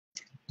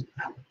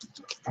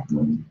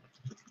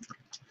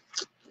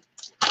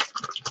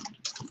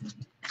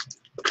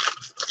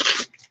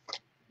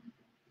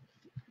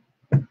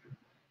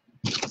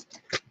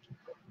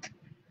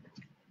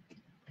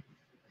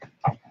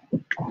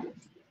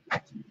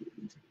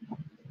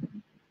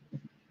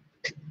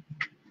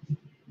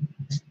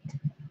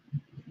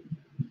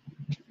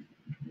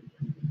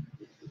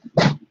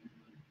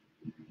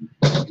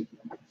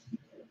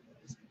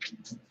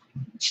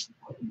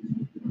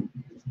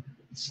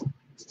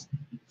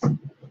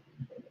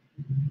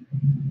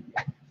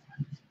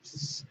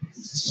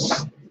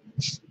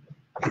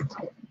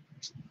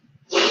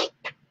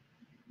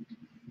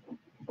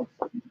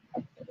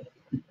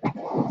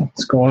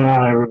What's going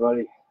on,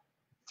 everybody?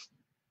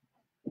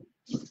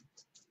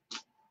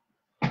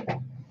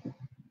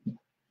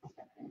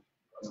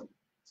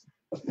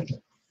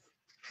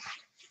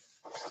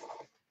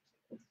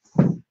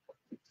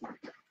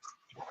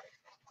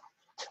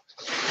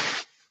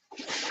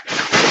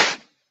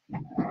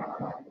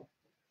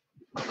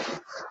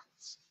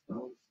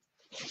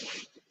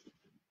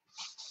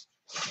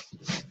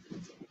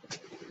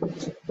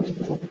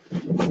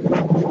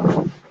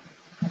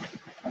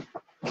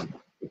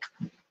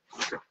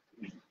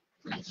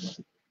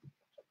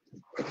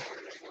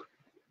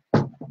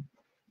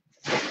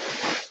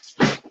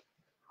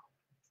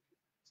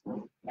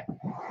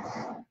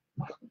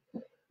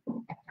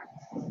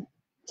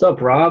 What's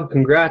up, Rob?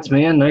 Congrats,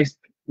 man. Nice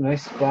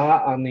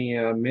spot on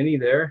the mini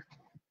there.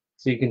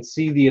 So you can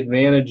see the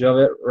advantage of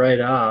it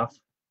right off.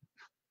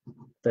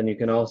 Then you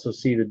can also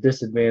see the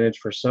disadvantage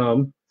for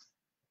some.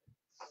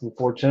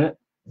 Unfortunate.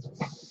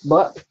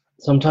 But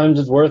sometimes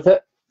it's worth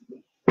it.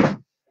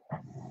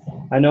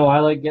 I know I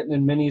like getting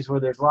in minis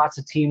where there's lots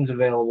of teams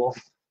available.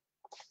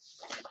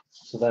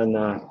 So then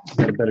you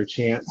got a better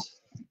chance.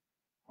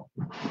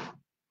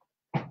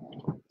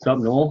 What's up,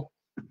 Noel?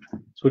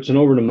 Switching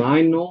over to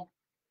mine, Noel.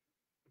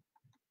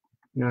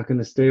 Not going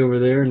to stay over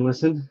there and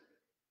listen.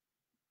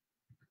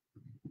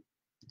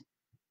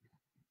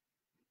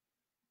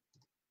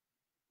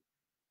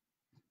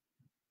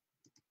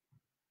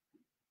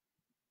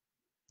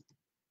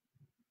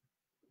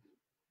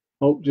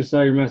 Oh, just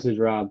saw your message,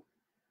 Rob.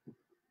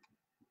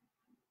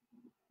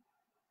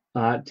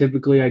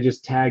 Typically, I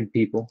just tag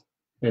people,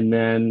 and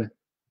then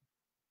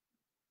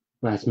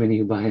last mini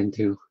you buy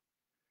into.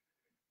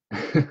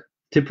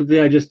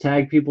 Typically, I just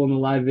tag people in the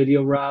live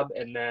video, Rob,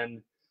 and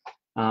then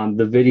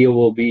the video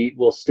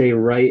will stay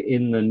right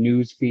in the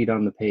news feed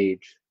on the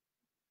page.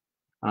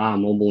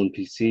 Mobile and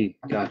PC.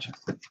 Gotcha.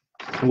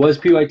 It was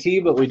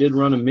PYT, but we did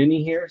run a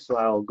mini here, so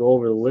I'll go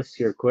over the list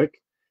here quick.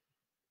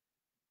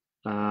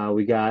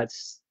 We got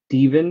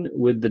Steven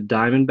with the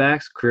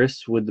Diamondbacks,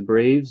 Chris with the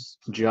Braves,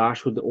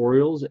 Josh with the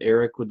Orioles,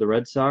 Eric with the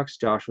Red Sox,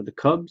 Josh with the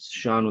Cubs,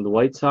 Sean with the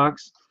White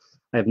Sox.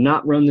 I have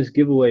not run this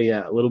giveaway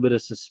yet. A little bit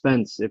of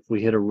suspense if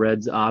we hit a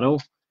Reds auto.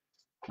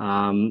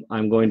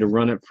 I'm going to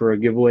run it for a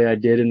giveaway I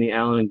did in the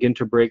Allen and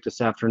Ginter break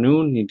this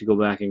afternoon. Need to go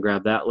back and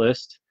grab that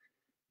list.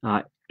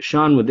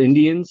 Sean with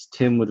Indians,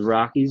 Tim with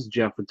Rockies,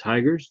 Jeff with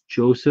Tigers,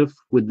 Joseph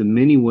with the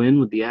mini win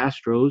with the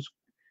Astros,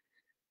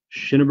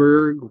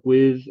 Schinneberg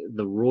with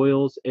the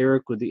Royals,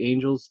 Eric with the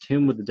Angels,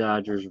 Tim with the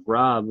Dodgers,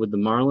 Rob with the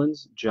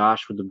Marlins,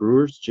 Josh with the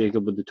Brewers,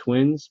 Jacob with the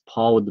Twins,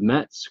 Paul with the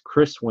Mets,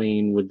 Chris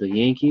Wayne with the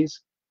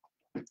Yankees,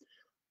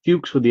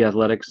 Fuchs with the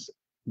Athletics,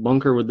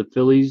 Bunker with the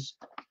Phillies,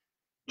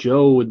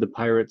 Joe with the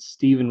Pirates,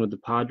 Steven with the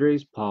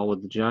Padres, Paul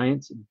with the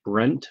Giants,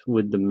 Brent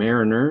with the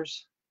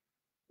Mariners,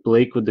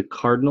 Blake with the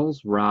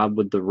Cardinals, Rob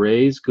with the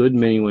Rays. Good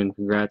mini win.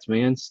 Congrats,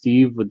 man.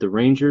 Steve with the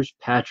Rangers,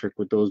 Patrick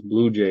with those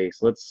Blue Jays.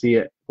 Let's see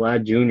it.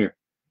 Vlad Jr.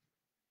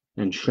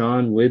 And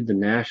Sean with the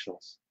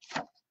Nationals.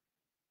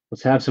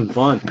 Let's have some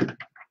fun.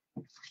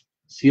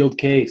 Sealed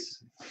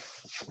case.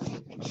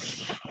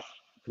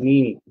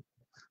 Panini.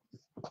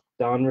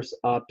 Donruss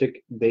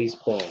Optic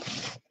Baseball.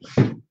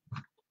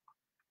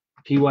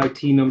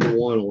 PYT number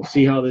 1. We'll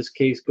see how this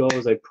case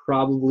goes. I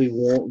probably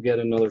won't get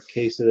another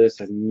case of this.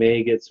 I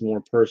may get some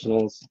more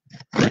personals.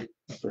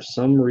 For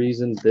some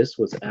reason, this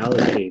was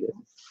allocated.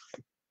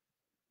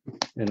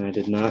 And I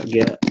did not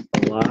get a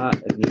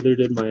lot, and neither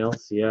did my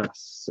LCS.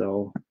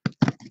 So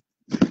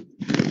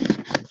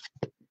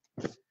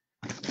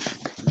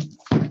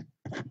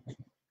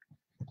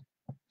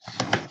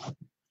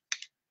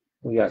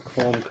we got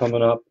Chrome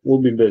coming up.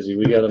 We'll be busy.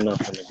 We got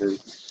enough in the group.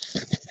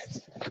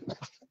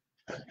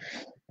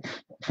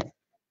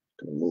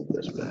 Gonna move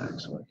this back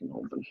so I can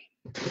open.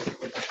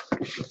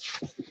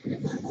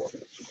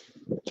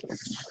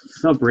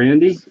 What's up,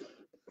 Randy?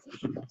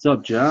 What's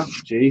up, Jeff?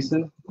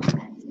 Jason?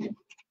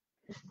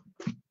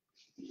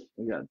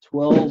 We got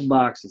 12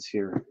 boxes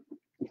here.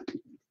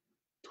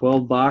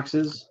 12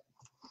 boxes.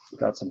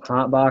 Got some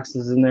hot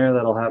boxes in there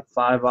that'll have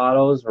 5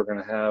 autos. We're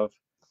gonna have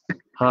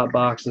hot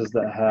boxes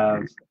that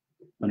have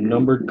a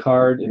numbered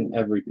card in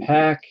every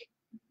pack.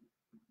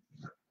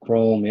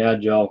 Chrome, yeah,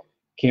 Joe.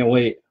 Can't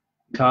wait.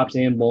 Cops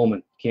and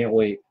Bowman. Can't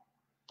wait.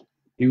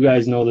 You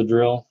guys know the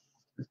drill.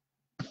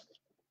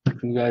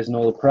 You guys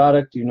know the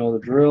product. You know the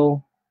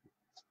drill.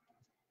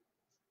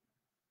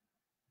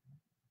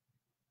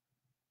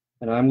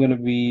 And I'm going to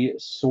be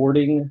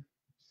sorting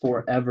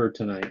forever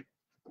tonight.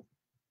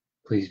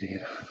 Please be.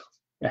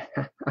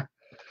 What's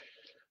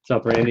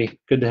up, Randy?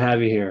 Good to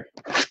have you here.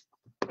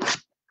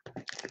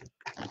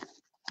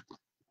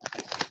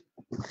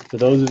 For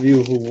those of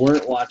you who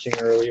weren't watching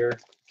earlier,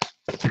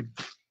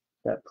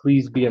 that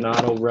Please Be an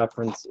Auto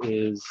reference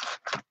is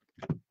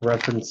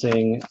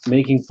referencing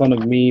making fun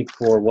of me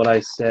for what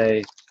I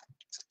say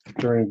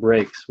during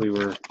breaks. We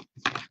were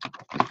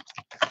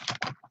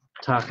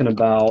talking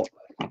about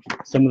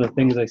some of the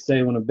things I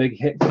say when a big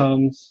hit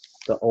comes,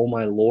 the oh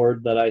my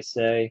lord that I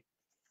say,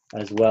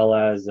 as well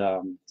as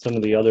some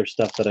of the other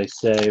stuff that I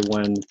say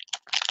when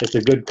it's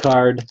a good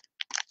card,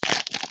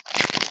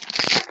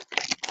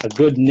 a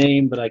good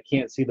name, but I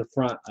can't see the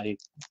front. I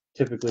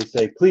typically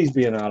say, please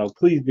be an auto,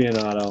 please be an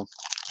auto,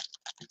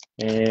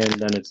 and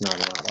then it's not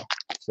an auto.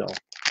 So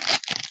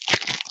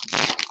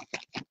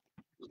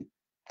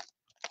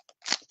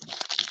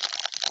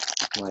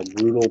my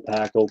brutal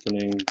pack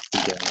opening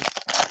begins.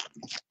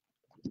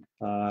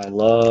 I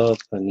love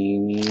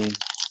Panini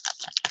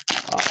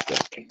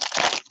Optic.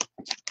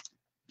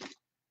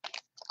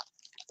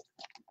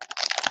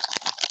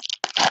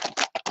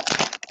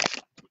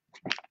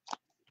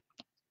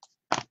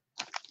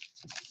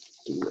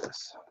 Do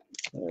this.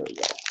 There we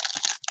go.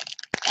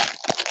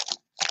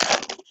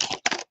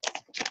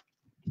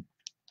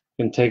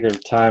 Can take our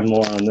time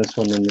more on this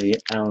one than the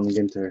Allen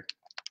Ginter.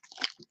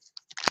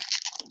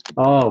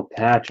 Oh,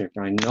 Patrick,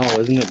 I know,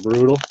 isn't it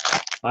brutal?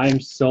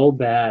 I'm so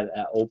bad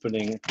at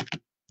opening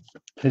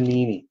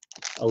Panini.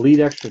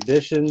 Elite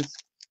Expeditions.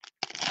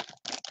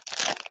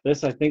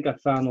 This, I think I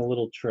found a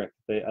little trick.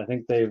 I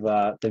think they've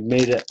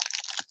made it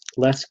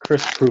less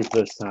crisp-proof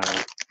this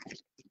time.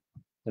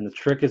 And the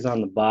trick is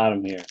on the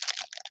bottom here.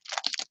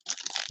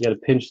 You got to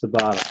pinch the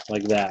bottom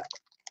like that.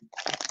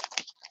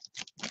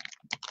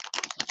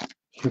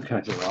 You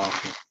guys are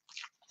awesome.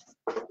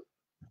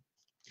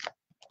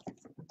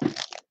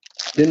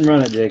 Didn't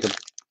run it, Jacob.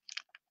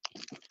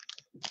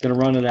 Gonna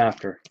run it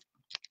after.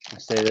 I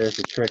say there's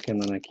a trick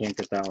and then I can't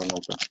get that one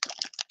open.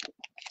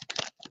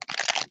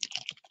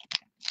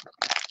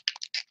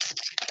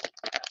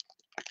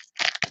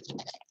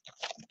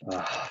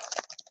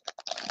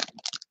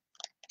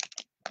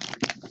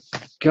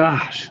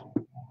 Gosh.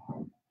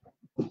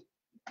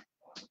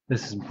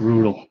 This is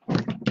brutal.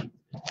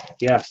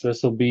 Yes,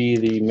 this will be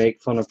the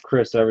make fun of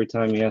Chris every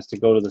time he has to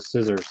go to the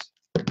scissors.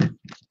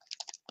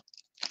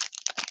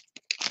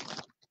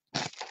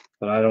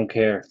 But I don't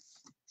care.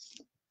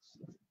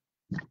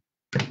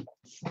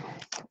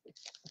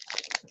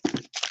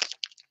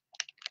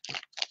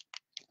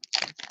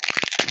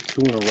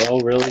 Two in a row,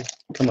 really?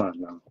 Come on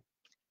now.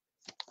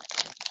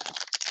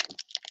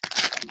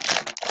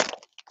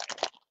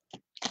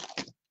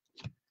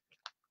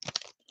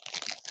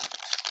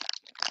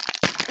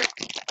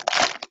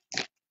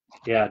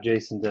 Yeah,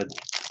 Jason did.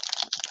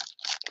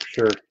 For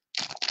sure.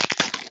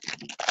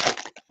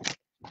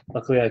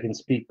 Luckily I can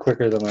speak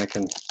quicker than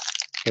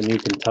you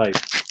can type.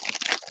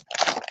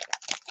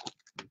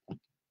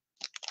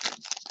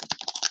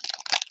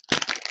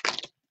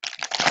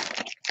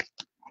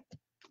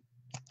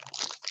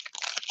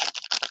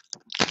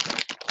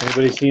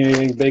 Anybody see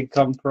anything big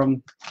come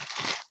from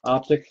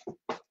Optic?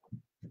 I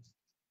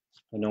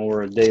know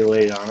we're a day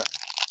late on it.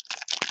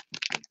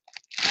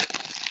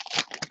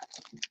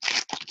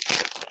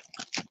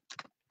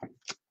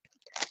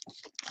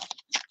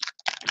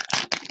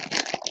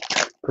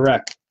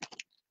 Correct.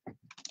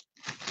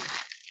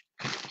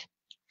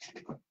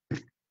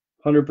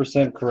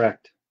 100%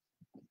 correct.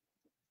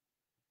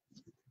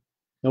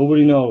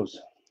 Nobody knows.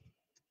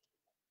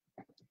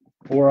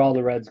 Or all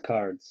the Reds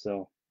cards,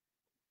 so.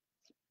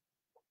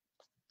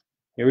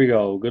 Here we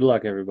go. Good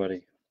luck,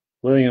 everybody.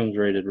 Williams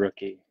rated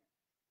rookie.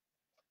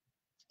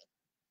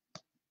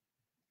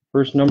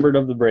 First numbered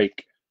of the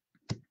break.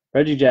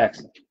 Reggie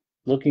Jackson.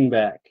 Looking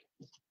back.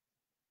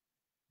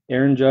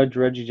 Aaron Judge,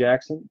 Reggie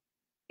Jackson.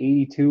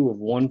 82 of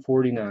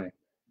 149.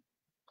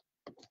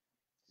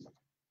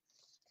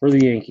 For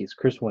the Yankees,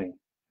 Chris Wayne.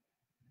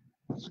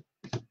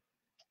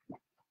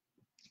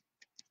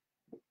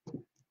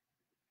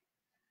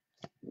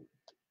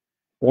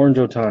 Orange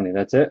Ohtani,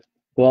 that's it?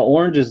 Well,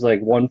 orange is like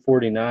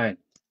 149.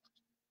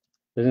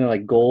 Isn't it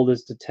like gold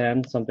is to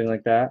 10, something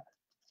like that?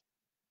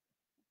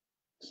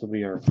 This will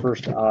be our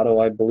first auto,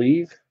 I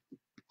believe.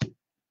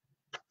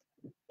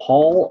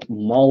 Paul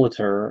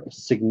Molitor,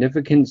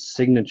 significant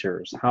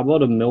signatures. How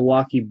about a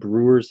Milwaukee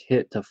Brewers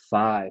hit to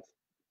 5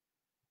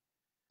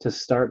 to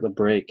start the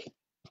break?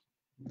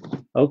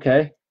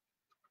 Okay.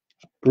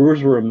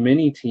 Brewers were a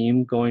mini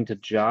team going to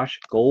Josh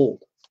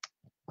Gold.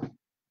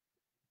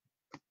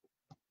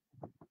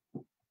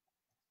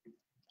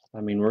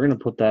 I mean, we're going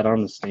to put that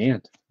on the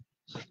stand.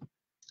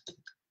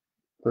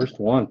 First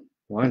one.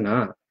 Why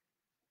not?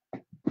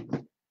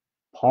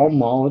 Paul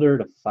Molitor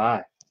to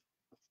 5.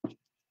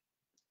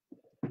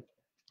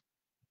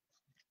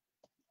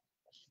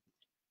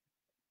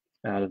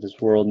 Out of this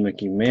world,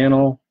 Mickey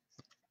Mantle.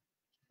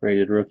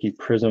 Rated rookie,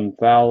 Prism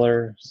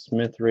Fowler.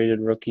 Smith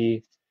rated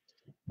rookie.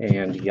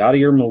 And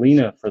Yadier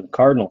Molina for the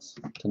Cardinals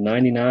to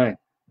 99.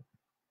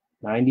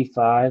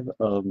 95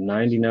 of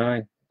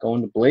 99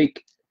 going to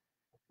Blake.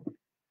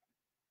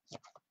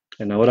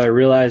 And what I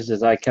realized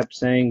is I kept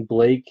saying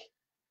Blake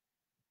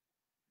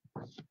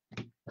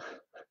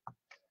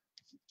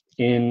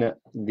in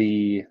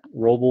the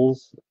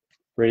Robles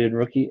rated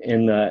rookie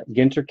in the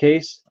Ginter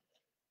case,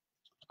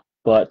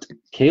 but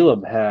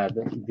Caleb had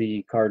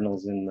the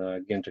Cardinals in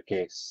the Ginter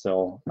case,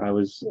 so I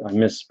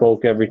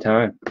misspoke every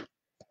time.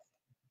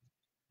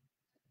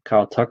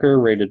 Kyle Tucker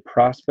rated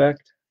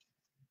prospect,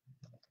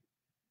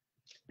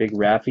 big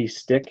Raffy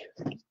stick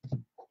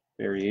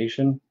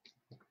variation.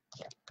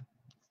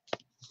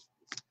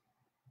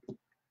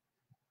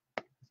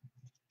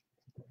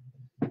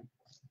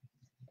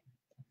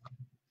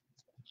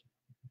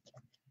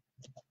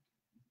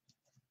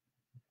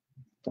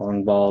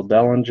 On ball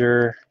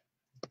Bellinger,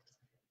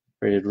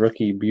 rated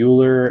rookie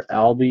Bueller,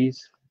 Albies.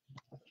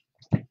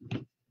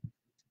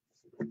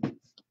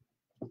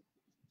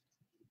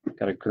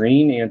 Got a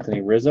green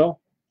Anthony Rizzo,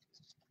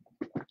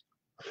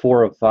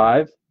 4 of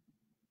 5.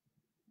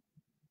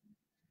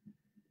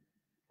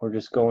 We're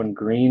just going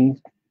green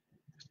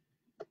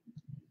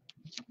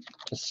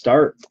to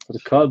start for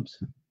the Cubs.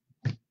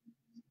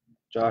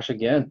 Josh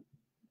again.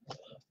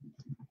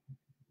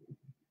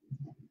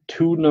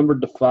 2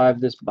 numbered to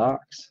 5 this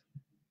box.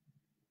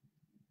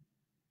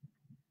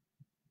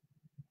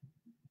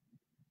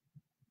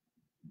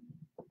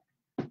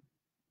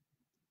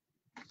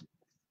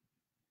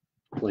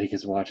 Blake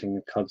is watching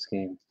the Cubs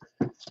game.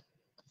 I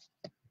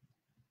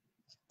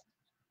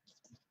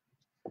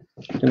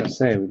was gonna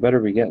say, we better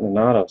be getting an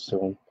auto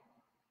soon.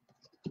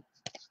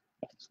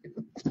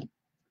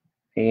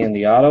 And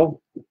the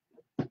auto,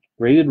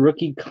 rated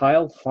rookie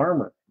Kyle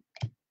Farmer.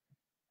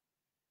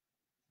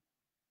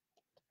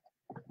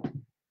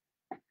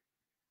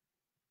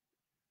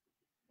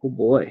 Oh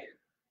boy.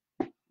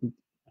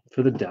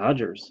 For the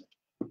Dodgers.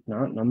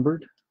 Not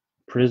numbered.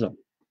 Prism.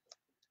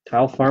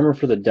 Kyle Farmer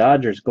for the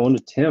Dodgers going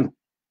to Tim.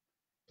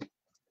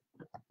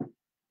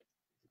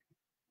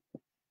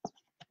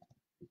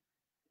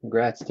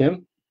 Congrats,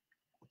 Tim.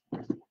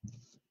 All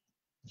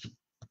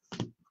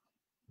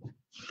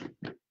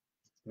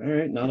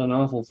right, not an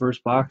awful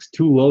first box.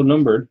 2 low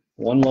numbered,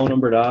 1 low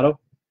numbered auto.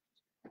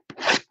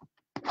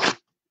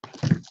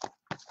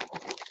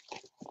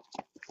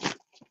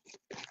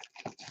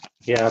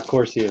 Yeah, of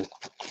course he is.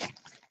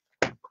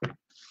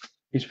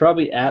 He's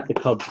probably at the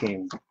Cubs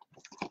game.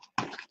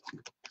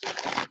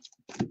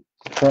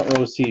 Front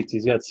row seats.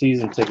 He's got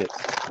season tickets.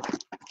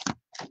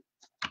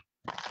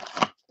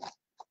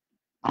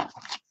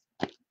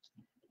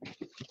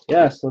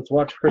 Yes, let's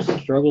watch Chris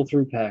struggle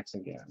through packs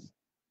again.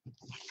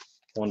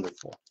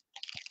 Wonderful.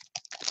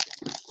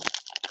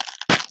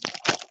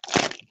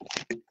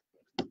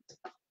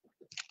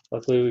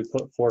 Luckily, we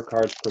put 4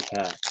 cards per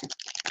pack,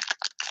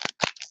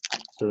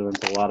 so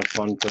it's a lot of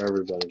fun for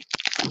everybody.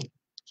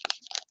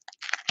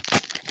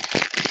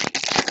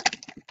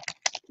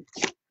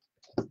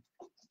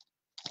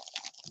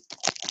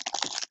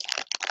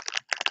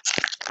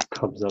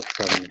 Cubs up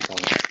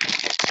 7-5.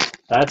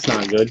 That's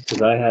not good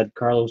because I had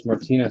Carlos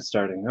Martinez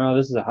starting. Oh,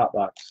 this is a hot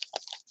box.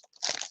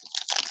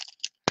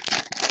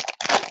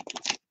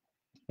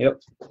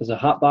 Yep, there's a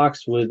hot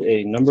box with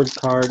a numbered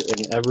card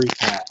in every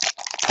pack.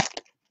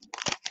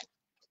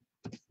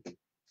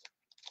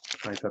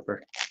 Hi,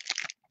 Pepper.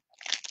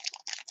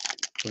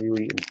 What are you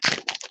eating?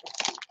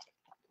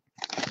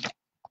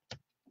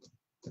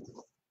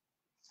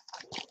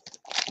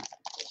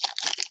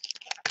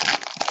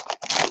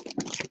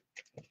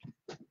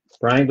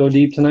 Brian, go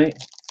deep tonight?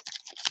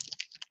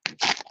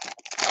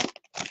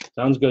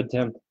 Sounds good,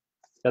 Tim.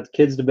 Got the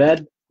kids to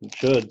bed? You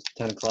should. It's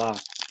 10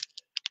 o'clock.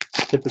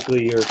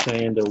 Typically, you're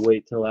saying to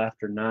wait till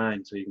after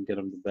 9 so you can get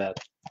them to bed.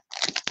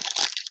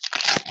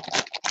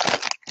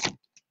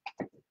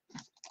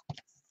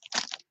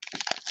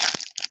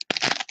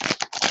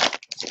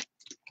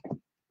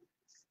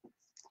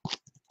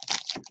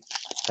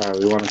 All right,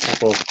 we want a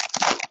couple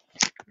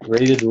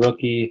rated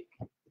rookie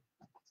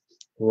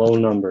low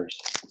numbers.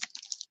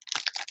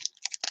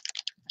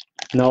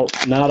 No,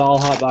 not all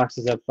hot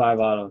boxes have 5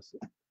 autos.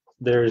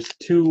 There's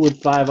 2 with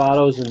 5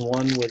 autos and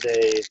 1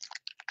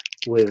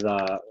 with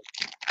a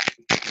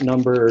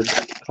numbered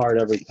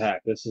card every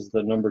pack. This is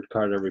the numbered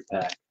card every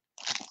pack.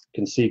 You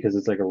can see because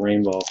it's like a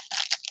rainbow.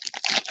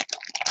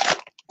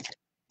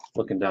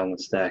 Looking down the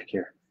stack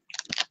here.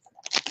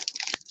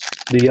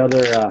 The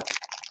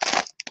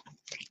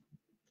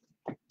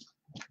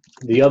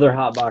other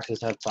hot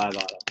boxes have 5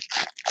 autos.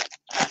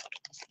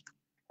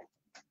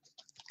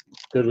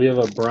 Good. We have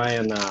a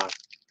Brian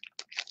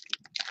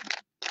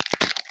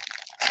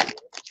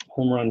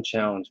home run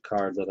challenge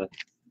card that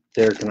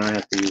Derek and I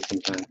have to use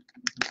sometime.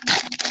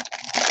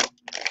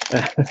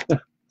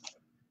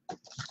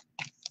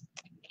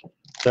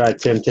 All right,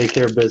 Tim, take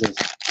care of business.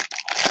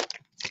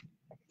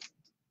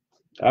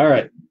 All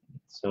right,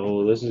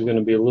 so this is going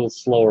to be a little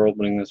slower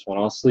opening this one.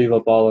 I'll sleeve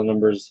up all the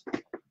numbers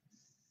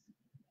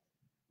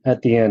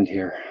at the end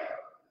here.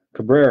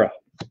 Cabrera,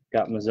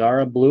 got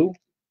Mazzara blue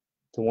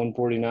to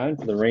 149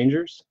 for the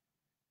Rangers.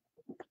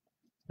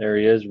 There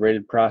he is,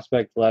 rated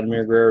prospect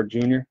Vladimir Guerrero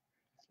Jr.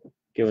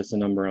 Give us a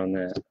number on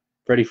that.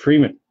 Freddie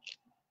Freeman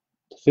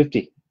to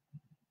 50.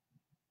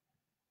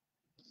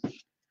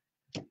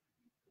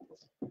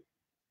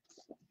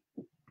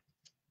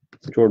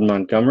 Jordan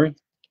Montgomery,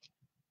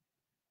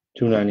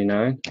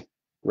 299.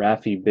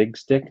 Rafi Big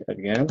Stick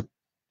again.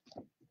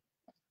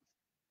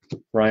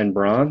 Ryan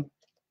Braun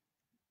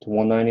to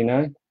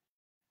 199.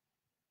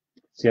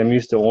 See, I'm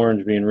used to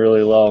orange being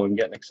really low and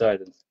getting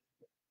excited.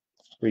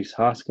 Reese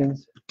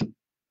Hoskins,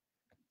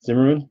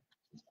 Zimmerman,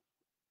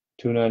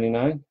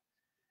 299.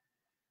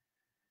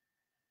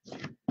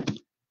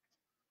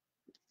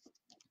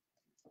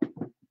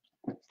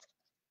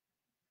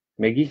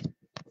 Miggy,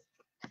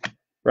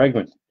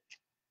 Bregman,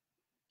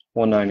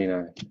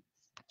 199.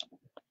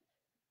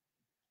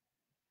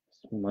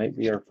 This might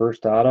be our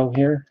first auto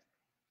here.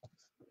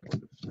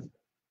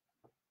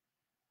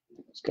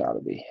 It's got to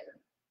be.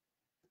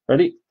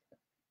 Ready?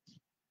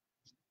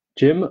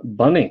 Jim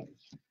Bunning,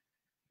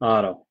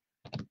 auto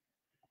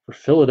for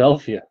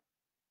Philadelphia.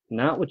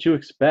 Not what you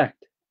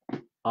expect.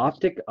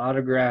 Optic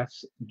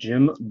Autographs,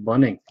 Jim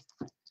Bunning.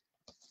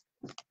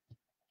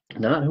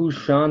 Not who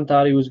Sean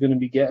thought he was going to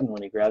be getting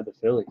when he grabbed the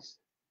Phillies.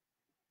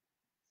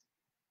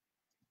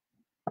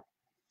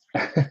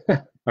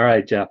 All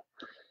right, Jeff.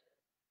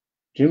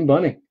 Jim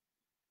Bunning.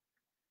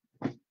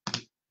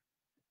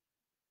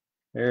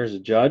 There's a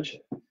Judge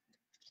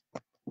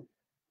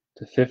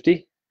to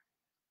 50.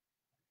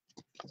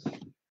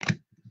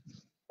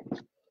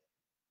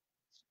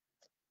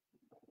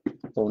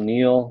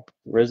 O'Neill,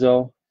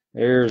 Rizzo.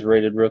 There's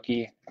rated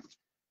rookie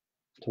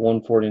to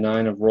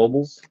 149 of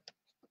Robles.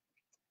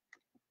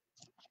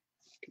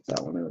 Get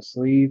that one in the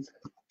sleeve.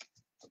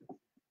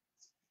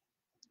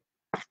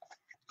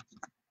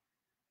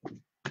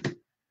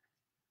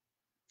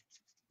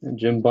 And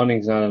Jim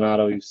Bunning's not an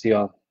auto you see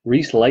off.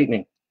 Reese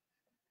Lightning.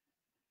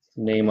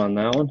 Name on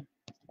that one.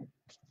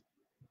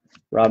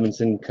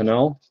 Robinson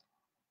Cano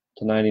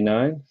to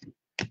 99.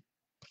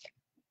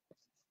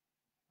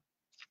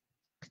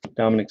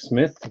 Dominic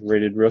Smith,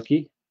 rated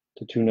rookie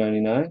to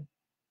 299.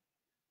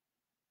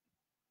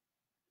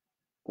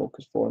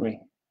 Focus for me.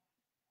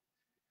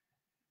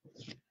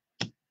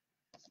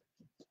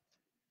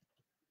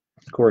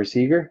 Corey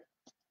Seager,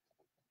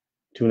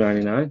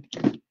 299.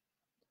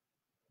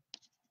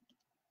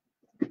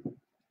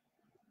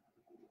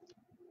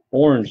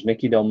 Orange,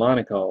 Nicky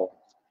Delmonico,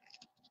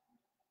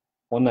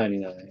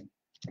 199.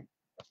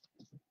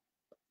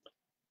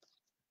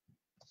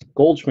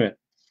 Goldschmidt,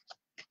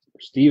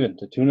 Steven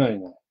to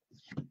 299.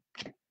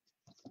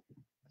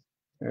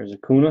 There's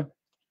Acuna.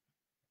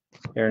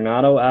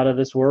 Arenado out of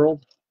this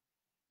world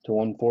to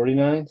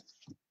 149.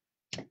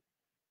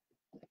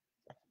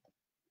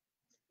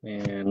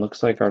 And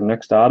looks like our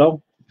next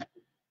auto.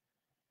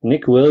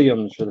 Nick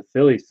Williams for the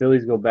Phillies.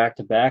 Phillies go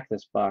back-to-back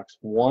this box.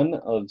 1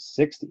 of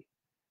 60.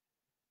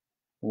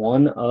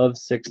 1 of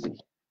 60.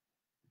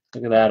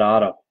 Look at that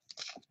auto.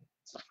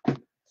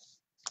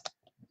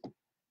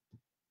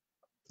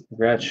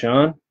 Congrats,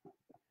 Sean.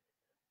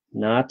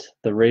 Not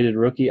the rated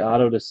rookie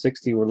auto to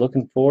 60 we're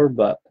looking for,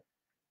 but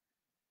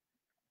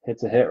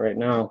hits a hit right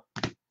now.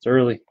 It's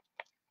early.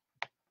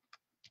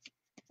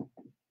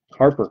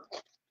 Harper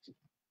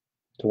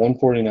to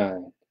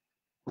 149.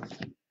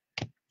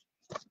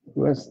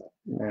 Who has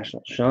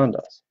National? Sean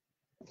does.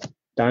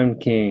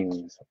 Diamond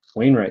Kings.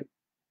 Wainwright.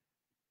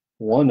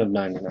 1 of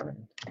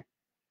 99.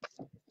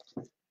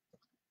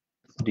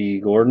 D.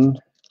 Gordon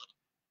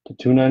to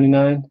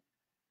 299.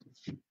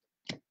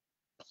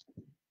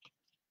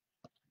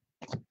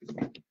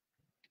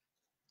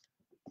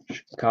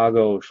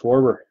 Chicago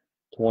Schwarber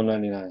to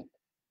 199.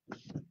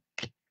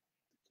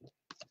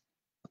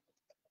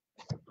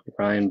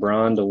 Ryan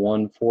Braun to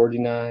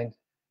 149.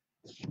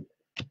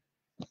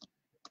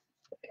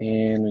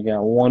 And we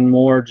got one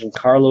more,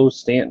 Giancarlo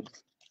Stanton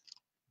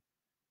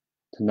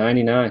to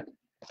 99.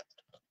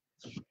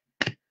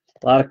 A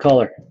lot of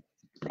color.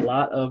 A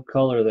lot of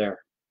color there.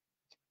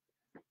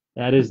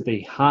 That is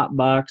the hot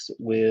box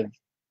with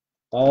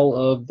all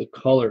of the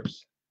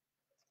colors.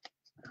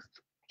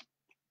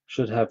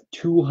 Should have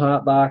 2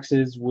 hot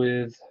boxes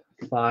with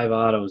 5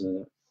 autos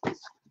in it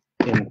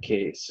in the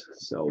case.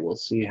 So we'll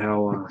see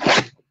how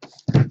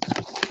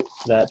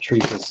that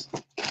treats us.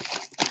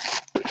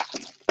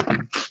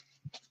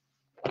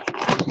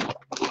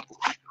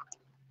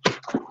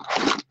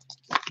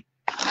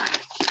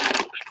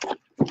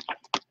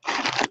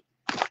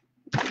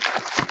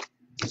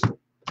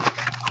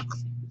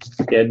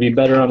 Yeah, it'd be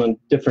better on a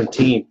different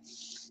team.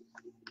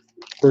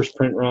 First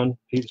print run.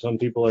 Some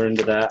people are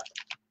into that.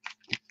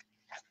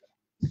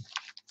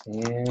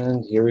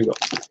 And here we go.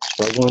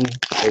 Struggling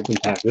open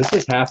pack. This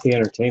is half the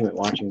entertainment,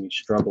 watching me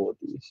struggle with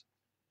these.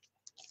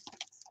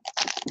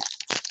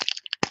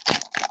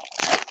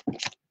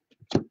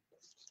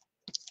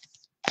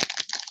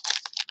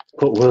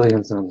 Put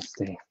Williams on the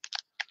stand.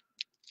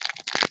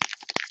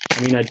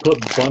 I mean, I'd put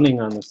Bunning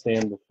on the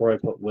stand before I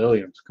put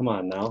Williams. Come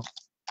on now.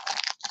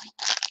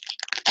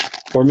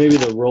 Or maybe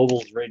the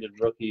Robles rated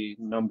rookie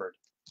numbered.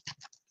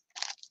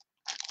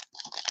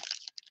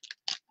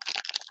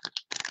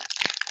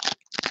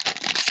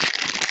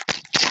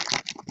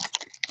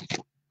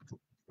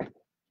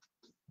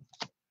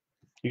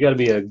 You got to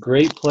be a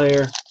great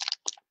player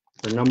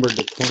or numbered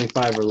to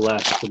 25 or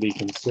less to be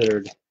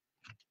considered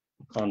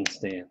on the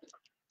stand.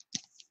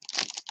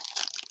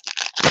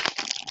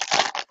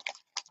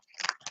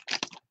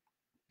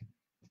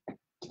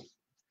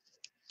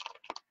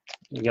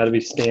 You got to be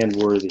stand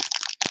worthy.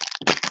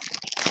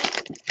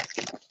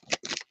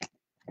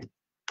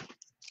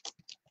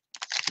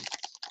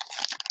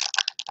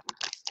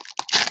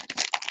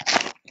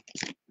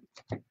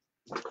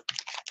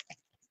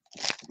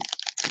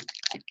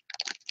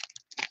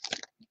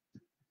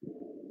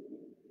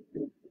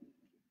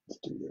 Let's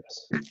do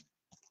this.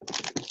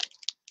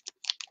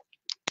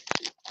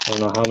 I don't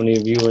know how many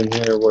of you in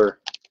here were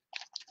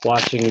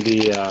watching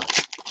the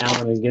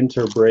Allen and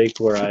Ginter break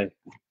where I,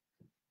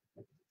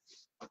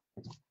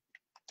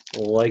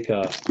 like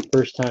a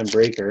first-time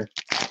breaker,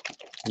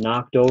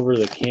 knocked over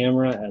the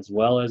camera as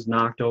well as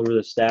knocked over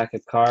the stack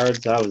of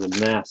cards. I was a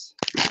mess.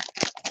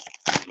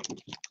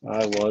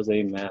 I was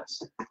a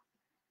mess.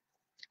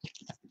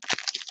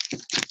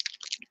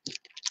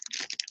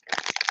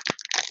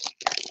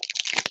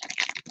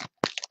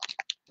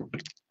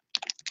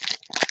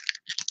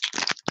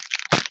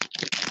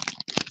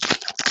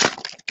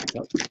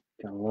 Yep,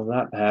 gotta love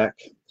that pack.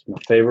 It's my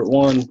favorite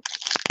one.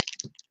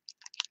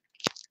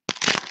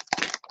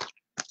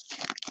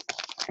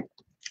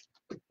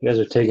 You guys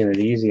are taking it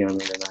easy on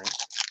me tonight.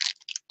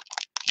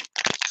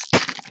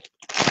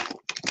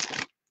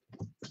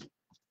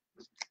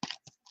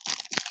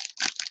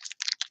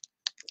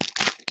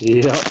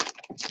 Yep.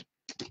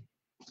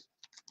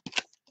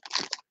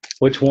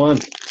 Which one?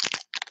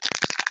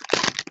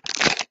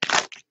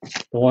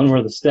 The one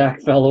where the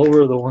stack fell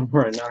over, or the one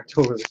where I knocked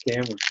over the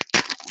camera?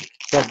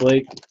 What's up,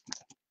 Blake?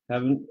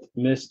 Haven't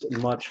missed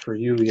much for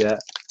you yet.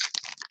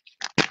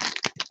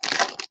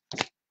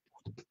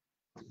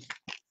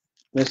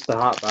 Missed the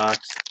hot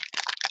box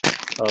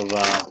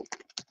of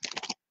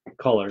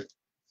color.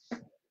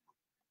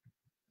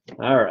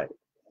 All right.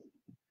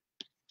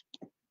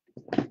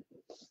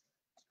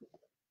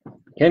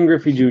 Ken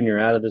Griffey Jr.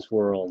 out of this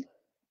world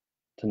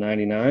to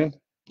 99.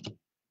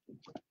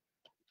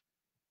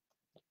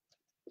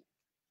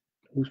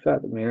 Who's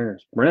got the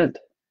Mariners? Brent.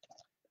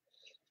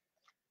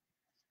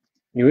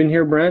 You in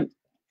here, Brent,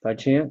 by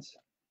chance?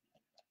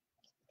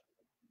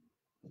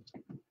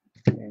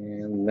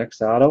 And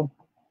next auto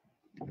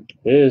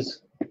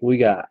is, we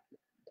got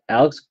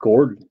Alex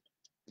Gordon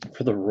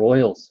for the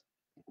Royals.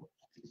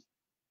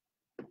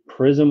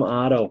 Prism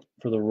auto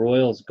for the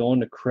Royals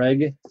going to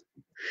Craig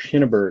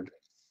Schinneberg.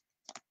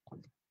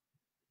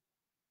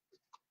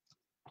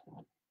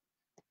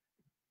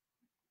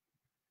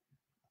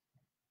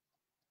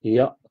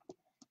 Yep.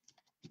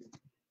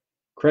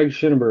 Craig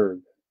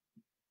Schinneberg.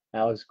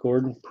 Alex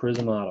Gordon,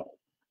 Prism auto.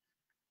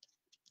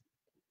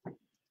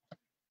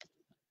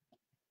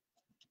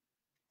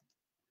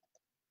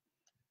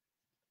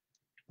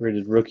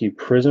 Rated rookie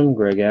Prism,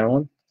 Greg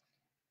Allen.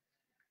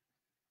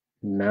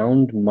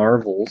 Mound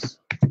Marvels,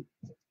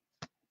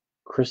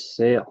 Chris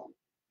Sale.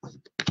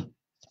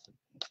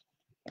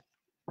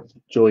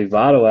 Joey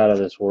Votto out of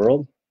this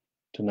world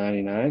to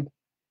 99.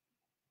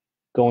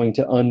 Going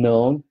to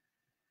unknown.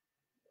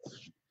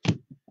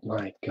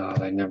 My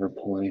God, I never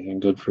pull anything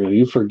good for you.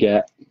 You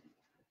forget.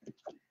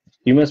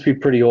 You must be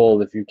pretty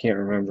old if you can't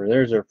remember.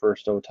 There's our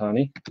first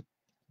Ohtani.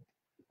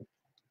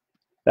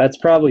 That's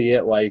probably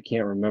it why you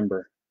can't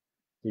remember.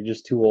 You're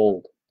just too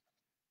old.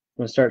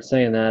 I'm going to start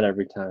saying that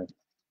every time.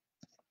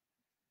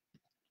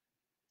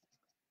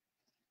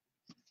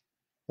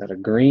 Got a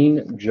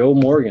green Joe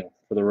Morgan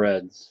for the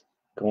Reds.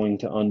 Going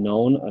to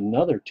unknown,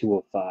 another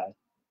 205.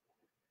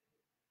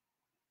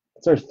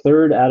 That's our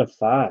third out of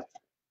 5.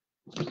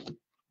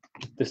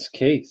 This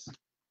case.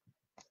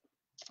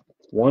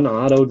 One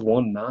autoed,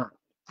 one not.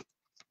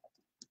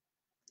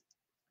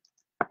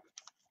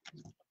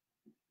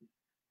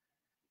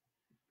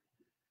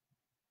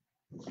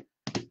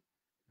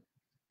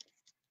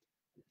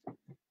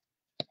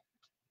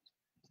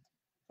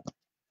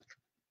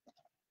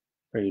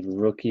 Rated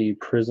rookie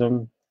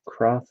Prism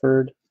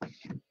Crawford.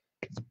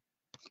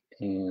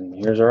 And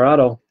here's our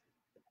auto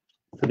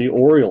for the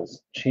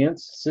Orioles.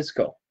 Chance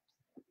Cisco.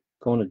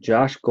 Going to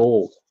Josh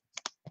Gold.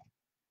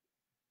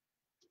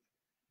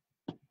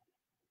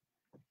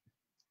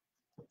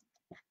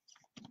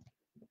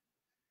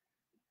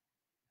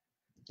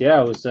 Yeah,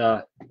 I was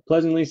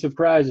pleasantly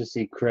surprised to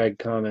see Craig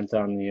comment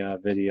on the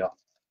video.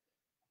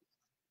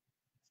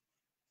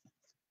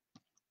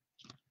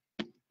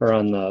 Or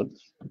on the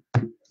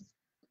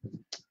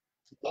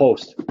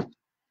post.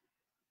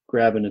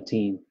 Grabbing a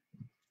team.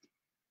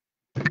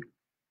 I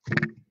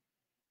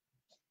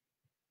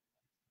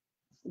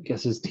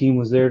guess his team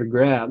was there to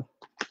grab.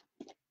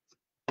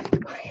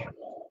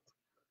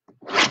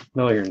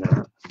 No, you're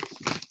not.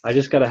 I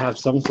just got to have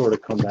some sort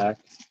of comeback.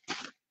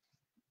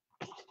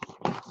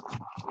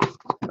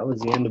 That was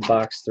the end of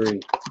box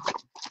 3.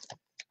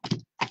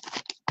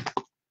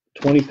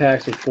 20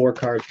 packs with 4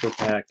 cards per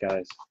pack,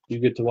 guys. You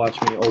get to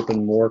watch me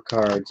open more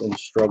cards and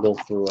struggle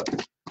through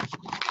it.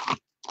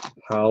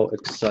 How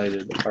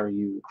excited are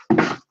you?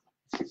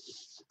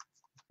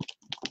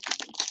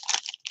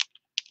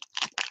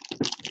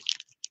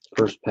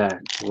 First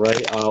pack,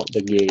 right out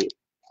the gate.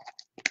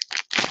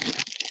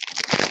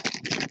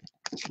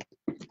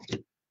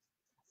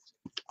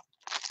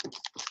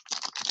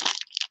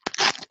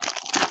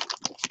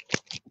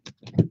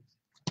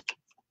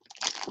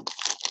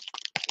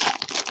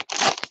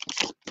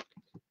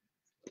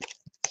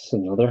 It's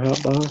another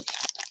hot box.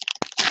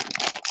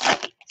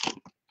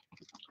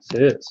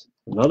 This is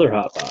another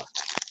hot box.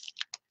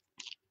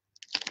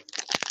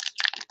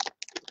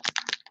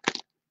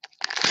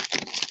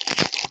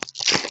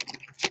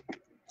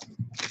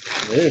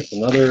 This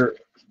another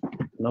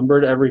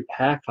numbered every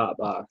pack hot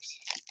box.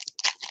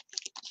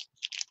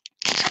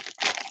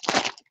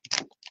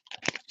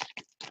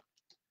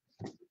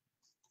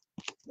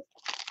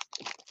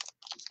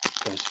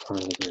 Best part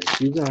of the break.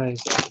 You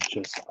guys are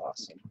just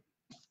awesome.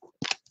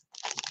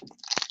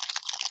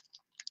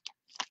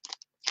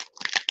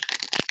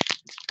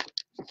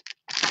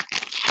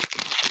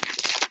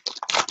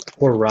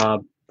 Poor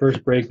Rob.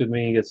 First break with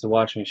me, he gets to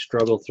watch me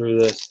struggle through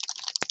this.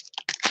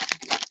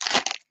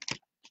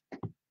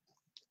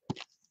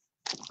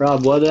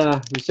 Rob, what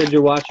you said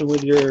you're watching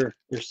with your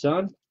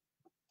son?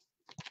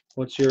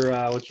 What's your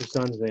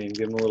son's name?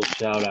 Give him a little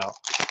shout out.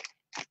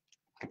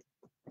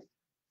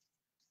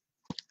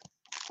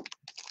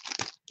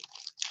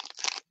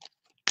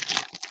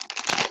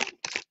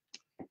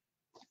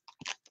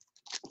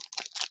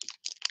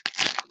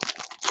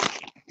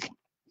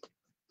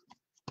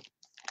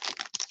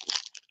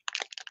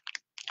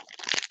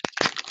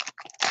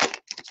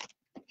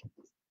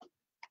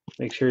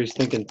 Make sure he's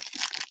thinking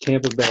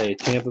Tampa Bay,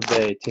 Tampa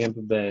Bay, Tampa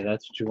Bay.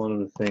 That's what you want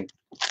him to think.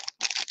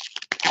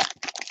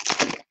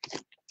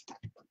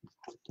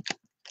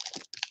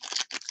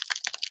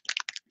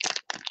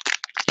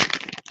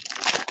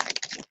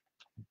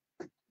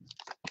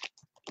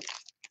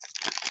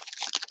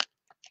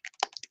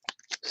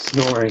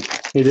 Snoring.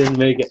 He didn't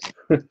make it.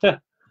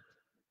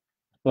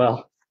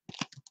 Well,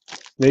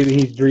 maybe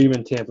he's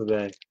dreaming Tampa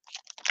Bay.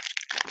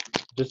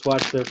 Just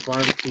watched their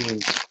farm team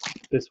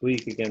this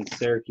week against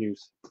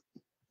Syracuse.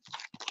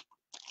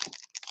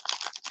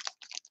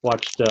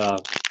 Watched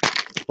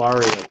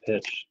Faria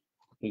pitch.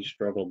 He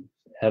struggled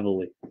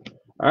heavily.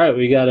 All right,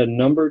 we got a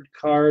numbered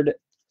card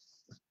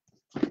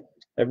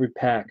every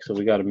pack. So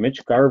we got a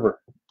Mitch Garver.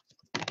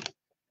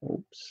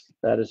 Oops,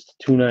 that is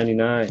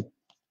 $2.99.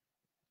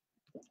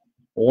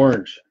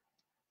 Orange,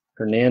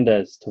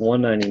 Hernandez to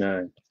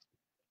 $1.99.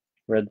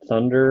 Red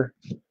Thunder,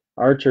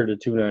 Archer to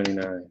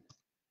 $2.99.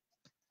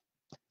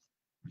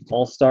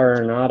 All-Star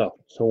Arenado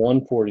to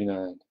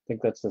 $1.49. I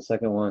think that's the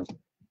second one.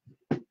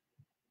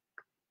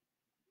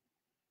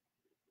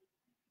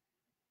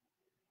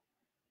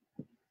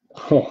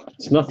 Oh,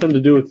 it's nothing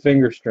to do with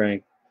finger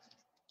strength.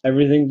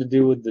 Everything to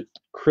do with the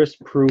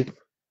crisp proof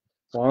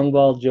long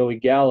ball Joey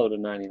Gallo to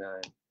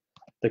 $99.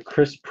 The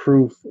crisp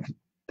proof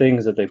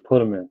things that they put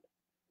them in.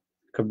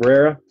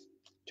 Cabrera,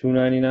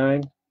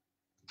 $2.99.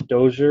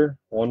 Dozier,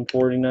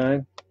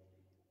 $1.49.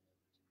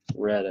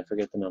 Red, I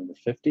forget the number.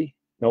 50?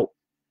 Nope.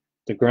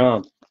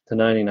 DeGrom to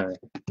 $99.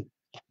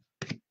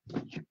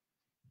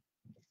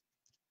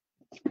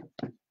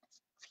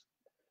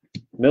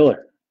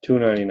 Miller,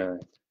 $2.99.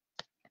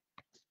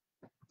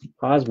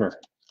 Hosmer,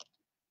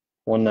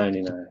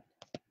 $1.99.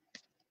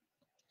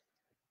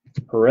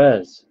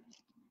 Perez,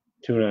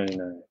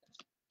 $2.99.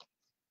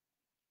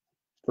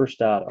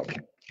 First auto.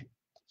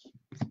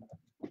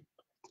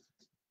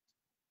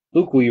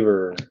 Luke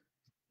Weaver.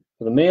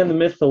 For the man, the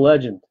myth, the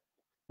legend.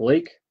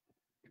 Blake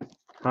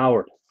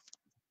Howard.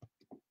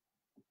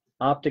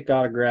 Optic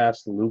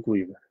autographs, Luke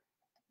Weaver.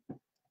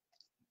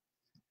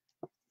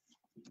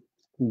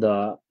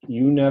 The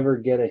you never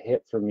get a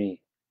hit for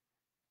me.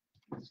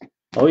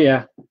 Oh,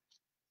 yeah.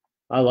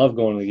 I love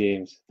going to the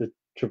games, the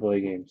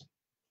AAA games.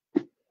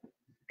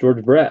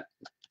 George Brett,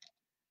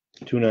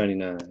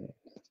 $2.99.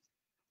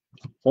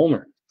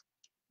 Fulmer,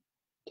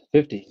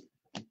 $50.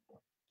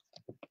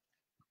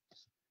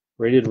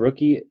 Rated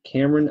rookie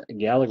Cameron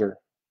Gallagher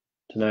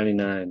to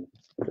 $99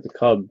 for the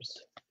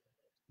Cubs.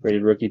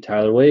 Rated rookie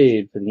Tyler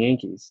Wade for the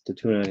Yankees to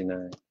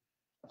 $2.99.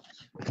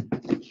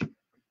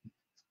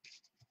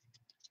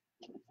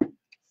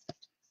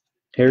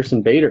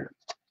 Harrison Bader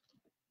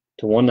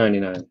to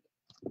 $1.99.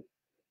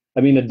 I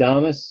mean,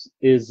 Adames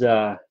is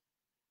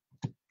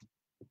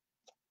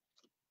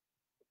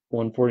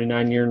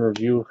 149 year in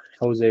review.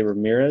 Jose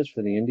Ramirez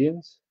for the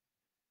Indians.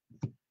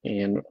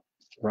 And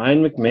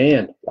Ryan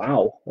McMahon.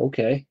 Wow,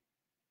 okay.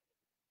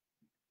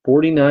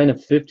 49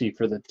 of 50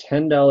 for the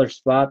 $10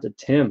 spot to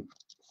Tim.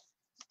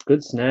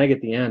 Good snag at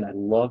the end. I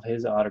love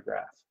his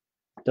autograph.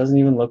 Doesn't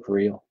even look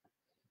real.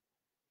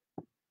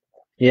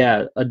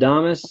 Yeah,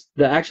 Adames.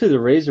 Actually, the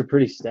Rays are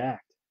pretty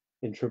stacked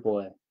in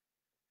AAA.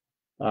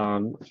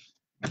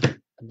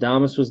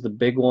 Adames was the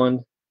big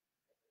one.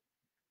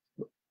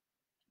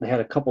 They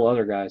had a couple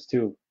other guys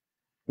too.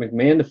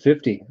 McMahon to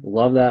 50.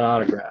 Love that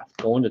autograph.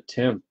 Going to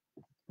Tim.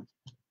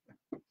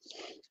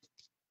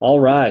 All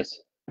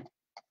Rise.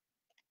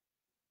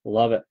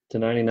 Love it. To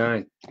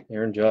 99.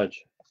 Aaron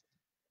Judge.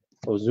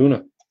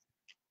 Ozuna.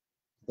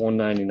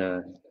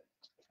 $1.99.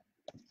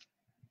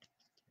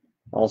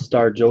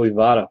 All-Star Joey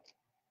Votto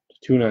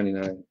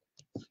 $2.99.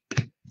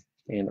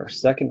 And our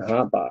second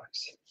hot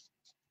box.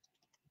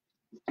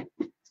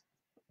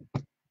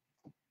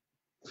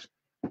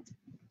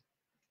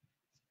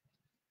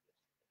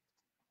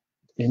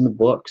 In the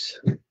books.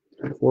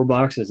 4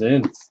 boxes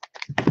in.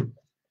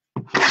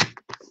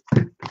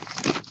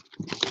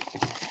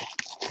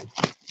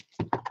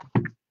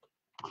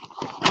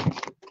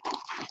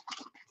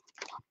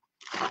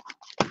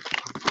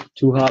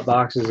 Two hot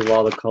boxes of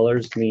all the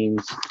colors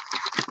means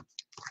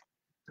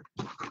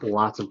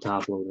lots of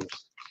top loaders.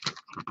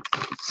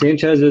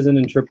 Sanchez isn't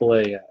in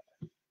AAA yet.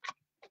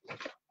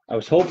 I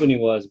was hoping he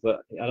was,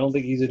 but I don't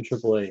think he's in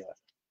AAA yet.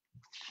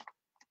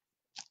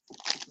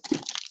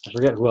 I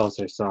forget who else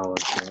I saw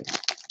last night.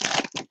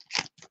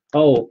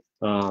 Oh,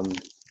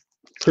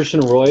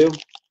 Christian Arroyo.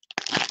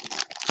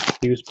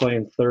 He was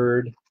playing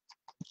third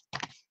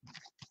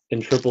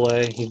in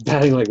AAA. He's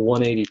batting like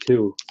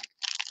 182.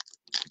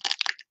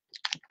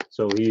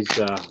 So he's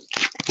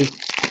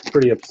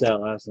pretty upset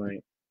last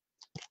night.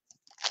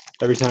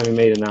 Every time he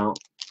made an out,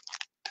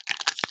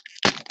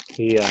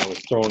 he was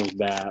throwing his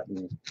bat,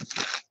 and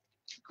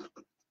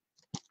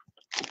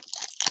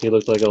he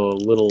looked like a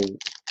little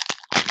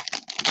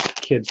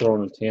kid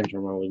throwing a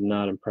tantrum. I was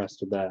not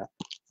impressed with that.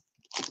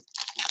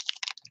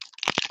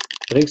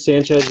 I think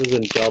Sanchez is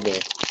in double.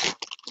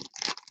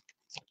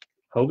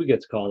 Hope he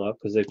gets called up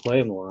because they play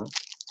him a lot.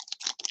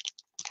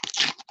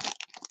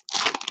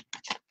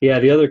 Yeah,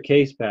 the other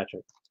case,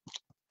 Patrick,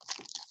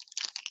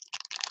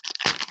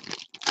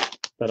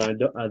 that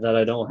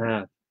I don't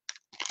have.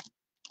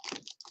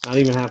 Not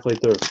even halfway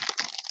through.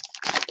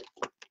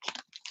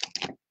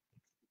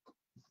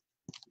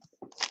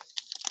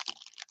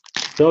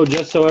 So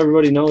just so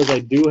everybody knows, I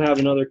do have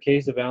another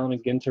case of Allen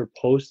and Ginter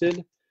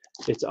posted.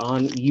 It's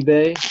on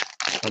eBay.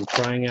 I'm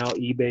trying out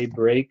eBay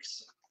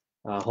breaks,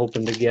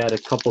 hoping to get a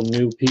couple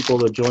new people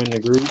to join the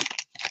group.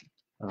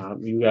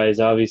 You guys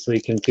obviously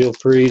can feel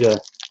free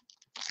to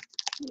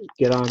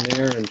get on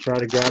there and try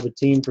to grab a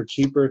team for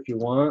cheaper if you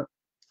want.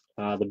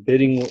 The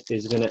bidding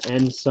is going to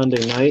end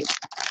Sunday night,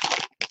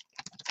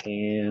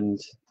 and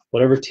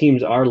whatever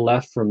teams are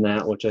left from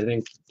that, which I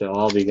think they'll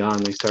all be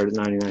gone. They start at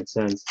 99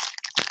 cents.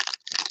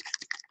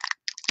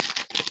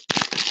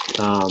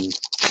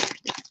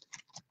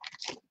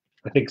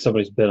 I think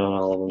somebody's bid on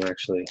all of them,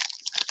 actually.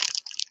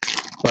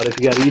 But if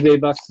you got eBay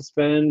bucks to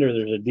spend, or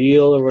there's a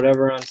deal or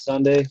whatever on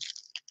Sunday,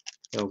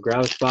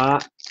 grab a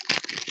spot.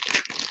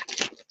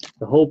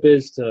 The hope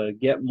is to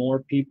get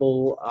more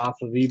people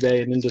off of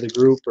eBay and into the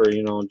group, or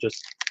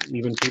just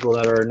even people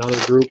that are in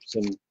other groups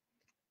and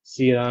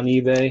see it on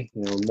eBay.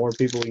 The more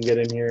people we can get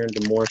in here,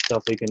 the more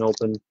stuff we can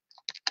open,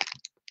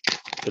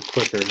 the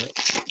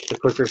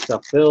quicker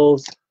stuff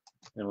fills.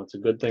 It's a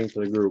good thing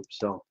for the group.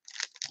 So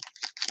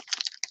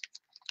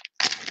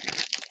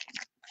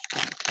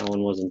that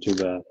one wasn't too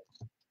bad.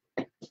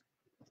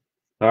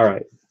 All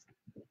right,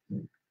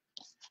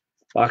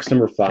 box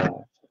number 5.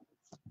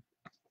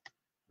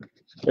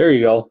 There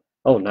you go.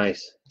 Oh,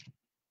 nice.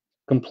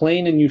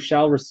 Complain and you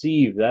shall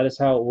receive. That is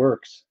how it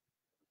works.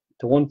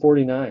 To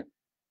 149.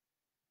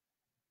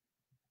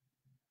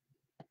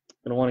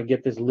 I don't want to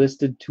get this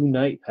listed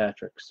tonight,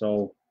 Patrick.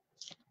 So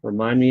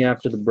remind me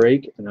after the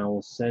break, and I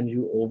will send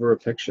you over a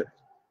picture.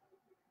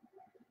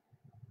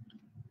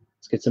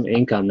 Let's get some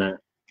ink on that.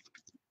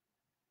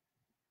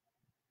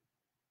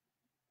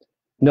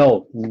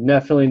 No,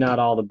 definitely not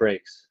all the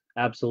breaks.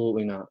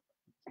 Absolutely not.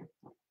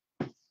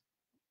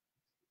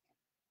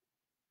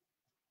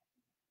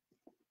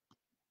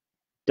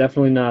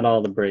 Definitely not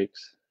all the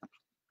breaks.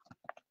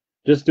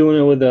 Just doing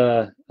it with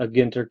a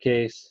Ginter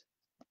case.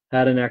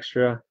 Had an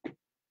extra.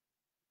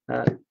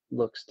 That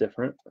looks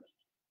different.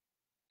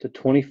 To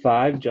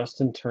 25,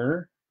 Justin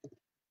Turner.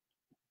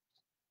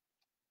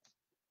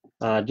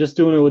 Just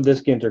doing it with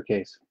this Ginter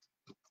case.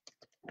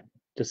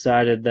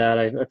 Decided that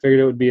I figured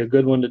it would be a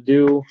good one to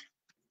do.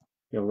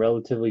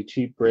 Relatively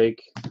cheap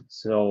break.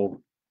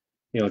 So,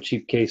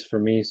 cheap case for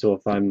me. So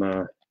if I'm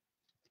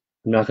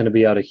not going to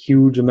be out a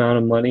huge amount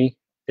of money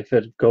if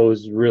it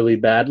goes really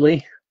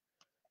badly.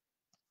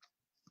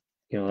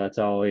 That's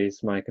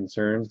always my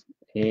concern.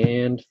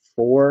 And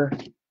for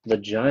the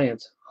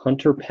Giants,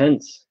 Hunter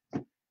Pence,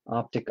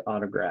 optic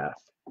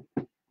autograph.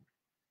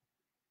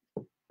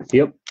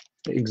 Yep,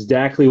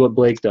 exactly what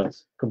Blake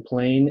does.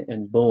 Complain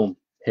and boom,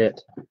 hit.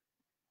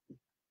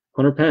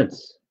 Hunter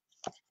Pence.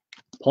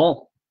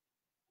 Paul.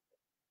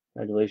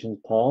 Congratulations,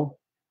 Paul.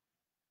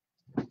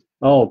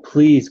 Oh,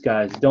 please,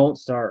 guys, don't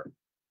start.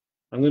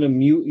 I'm going to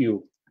mute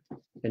you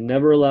and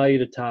never allow you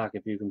to talk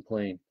if you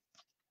complain.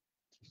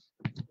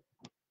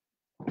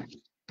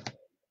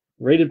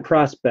 Rated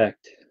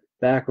prospect.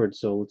 Backwards,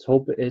 so let's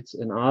hope it's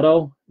an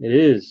auto. It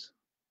is.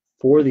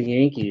 For the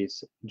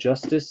Yankees,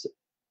 Justice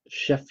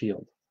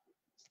Sheffield.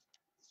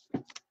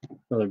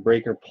 Another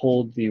breaker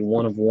pulled the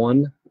 1 of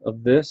 1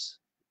 of this.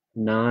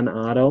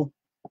 Non-auto.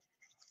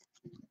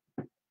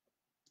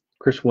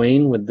 Chris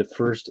Wayne with the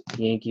first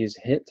Yankees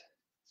hit.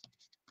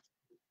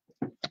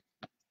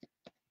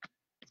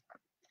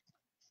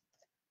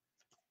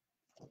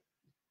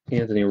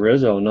 Anthony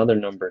Rizzo, another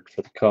numbered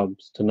for the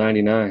Cubs, to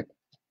 99.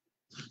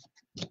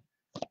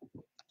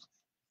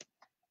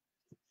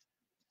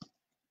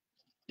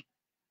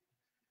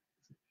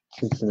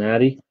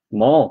 Cincinnati.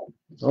 Mall.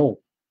 Oh,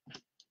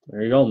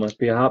 there you go. Must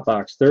be a hot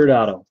box. Third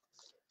auto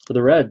for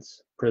the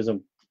Reds.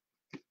 Prism.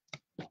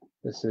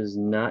 This is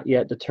not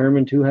yet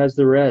determined who has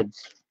the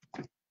Reds.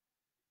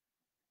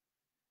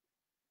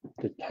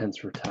 Did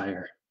Pence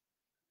retire?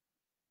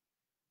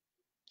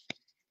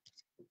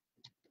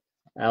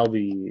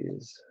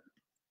 Albies.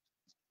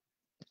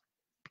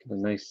 Get a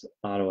nice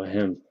auto of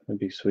him. That'd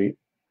be sweet.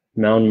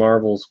 Mound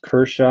Marvels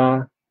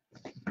Kershaw.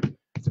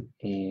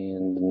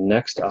 And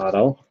next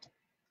auto.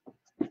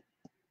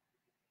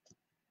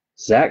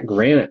 Zach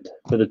Granite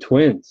for the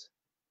Twins.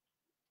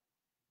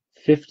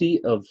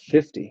 50 of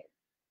 50.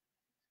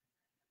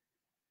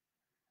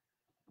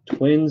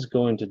 Twins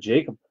going to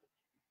Jacob.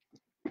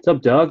 What's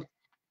up, Doug?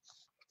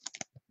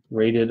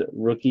 Rated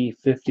rookie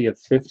 50 of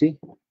 50.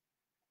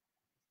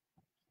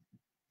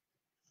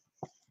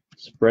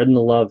 Spreading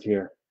the love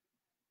here.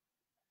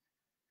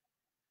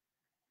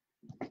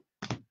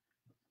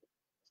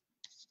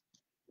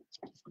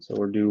 So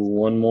we'll do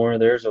one more.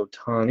 There's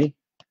Ohtani.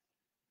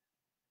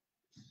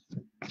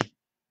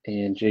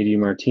 And JD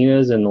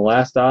Martinez in the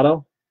last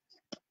auto.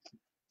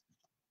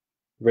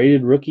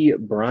 Rated rookie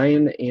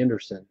Brian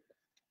Anderson.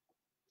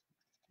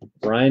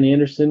 Brian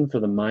Anderson for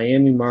the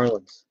Miami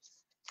Marlins.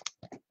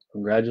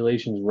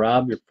 Congratulations,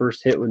 Rob. Your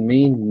first hit with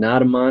me.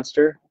 Not a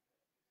monster,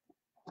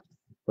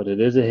 but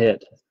it is a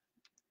hit.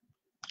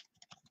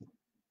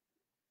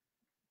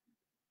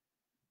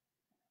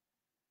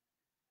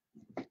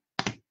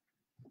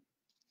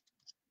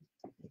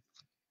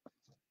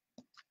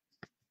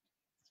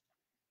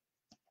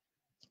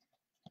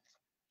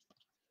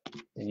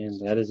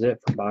 And that is it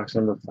for box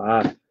number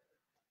 5.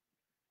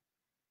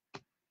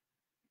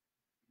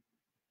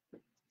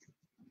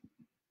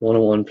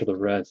 One for the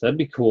Reds. That'd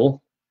be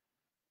cool.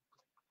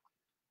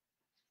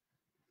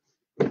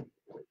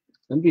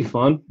 That'd be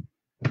fun.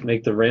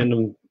 Make the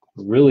random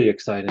really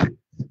exciting.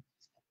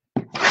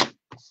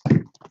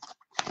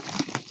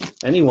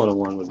 Any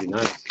 101 would be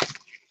nice.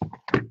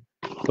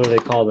 What do they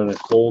call them? A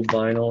gold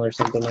vinyl or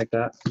something like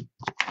that?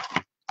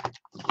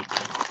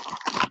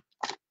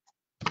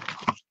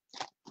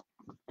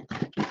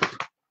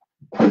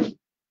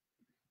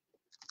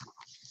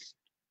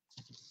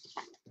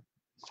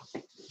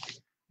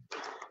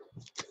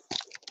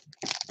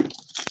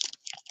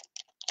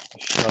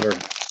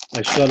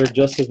 I shudder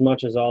just as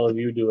much as all of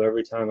you do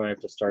every time I have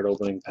to start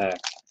opening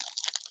packs.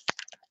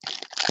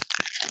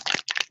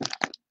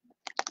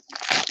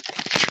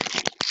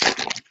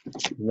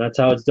 And that's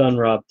how it's done,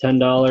 Rob.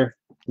 $10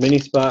 mini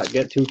spot,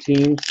 get 2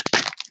 teams.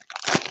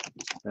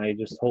 Now you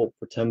just hope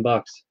for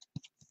 $10.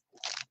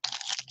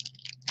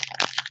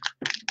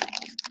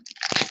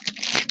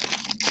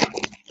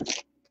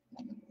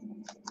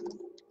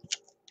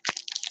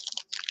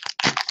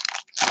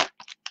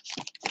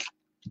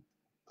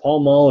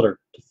 Paul Molitor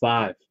to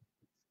 5.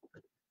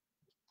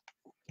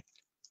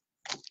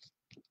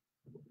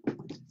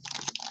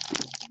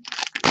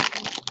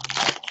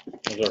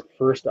 That's our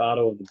first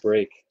auto of the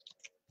break.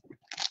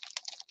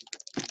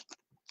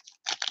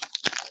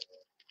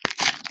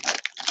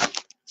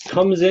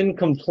 Comes in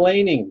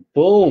complaining.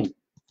 Boom.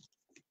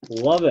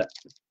 Love it.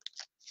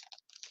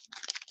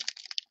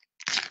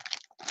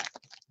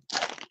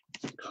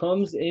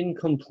 Comes in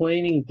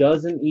complaining,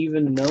 doesn't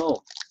even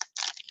know.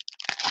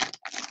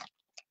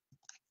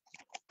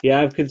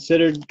 Yeah, I've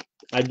considered,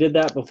 I did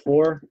that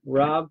before,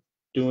 Rob,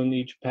 doing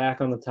each pack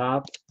on the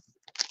top.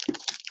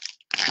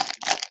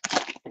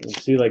 You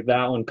see, like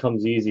that one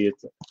comes easy.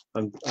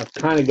 I've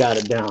kind of got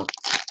it down.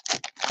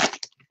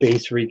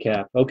 Base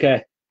recap.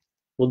 Okay,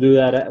 we'll do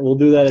that. We'll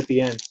do that at the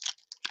end.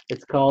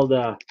 It's called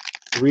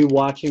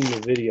rewatching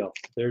the video.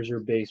 There's your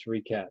base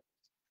recap.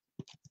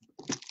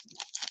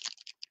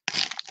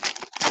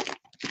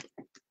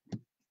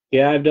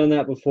 Yeah, I've done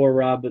that before,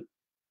 Rob, but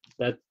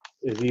that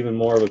is even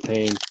more of a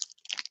pain.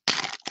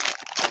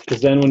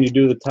 Because then when you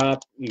do the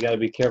top, you got to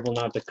be careful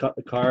not to cut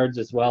the cards,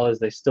 as well as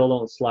they still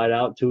don't slide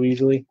out too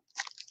easily.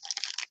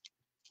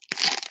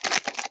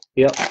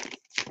 Yep.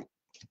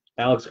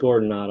 Alex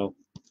Gordon auto.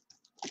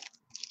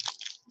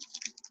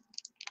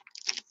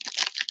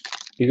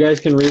 You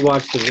guys can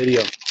rewatch the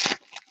video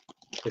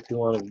if you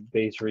want a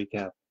base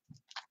recap.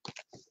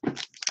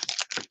 It's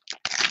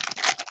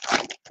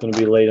going to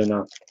be late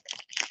enough.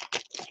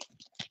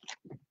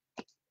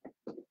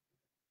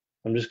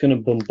 I'm just going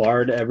to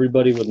bombard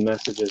everybody with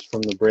messages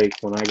from the break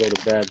when I go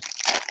to bed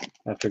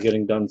after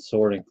getting done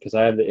sorting, because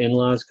I have the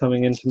in-laws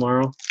coming in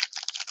tomorrow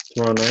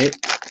night.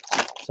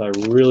 So I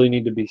really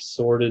need to be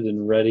sorted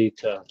and ready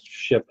to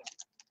ship.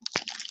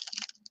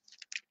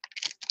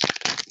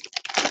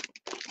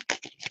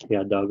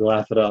 Yeah, Doug,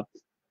 laugh it up.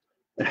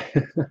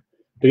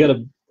 We got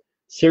a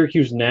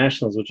Syracuse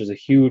Nationals, which is a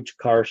huge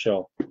car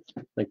show,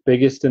 like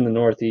biggest in the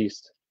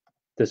Northeast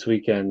this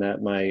weekend,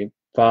 that my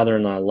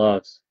father-in-law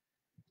loves.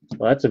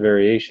 Well, that's a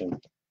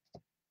variation.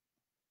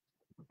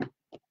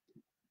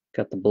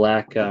 Got the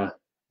black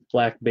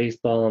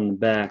baseball on the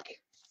back.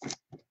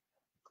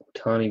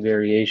 Ohtani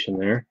variation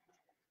there.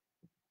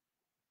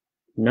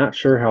 Not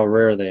sure how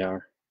rare they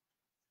are.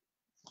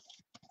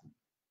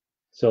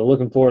 So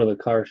looking forward to the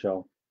car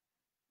show.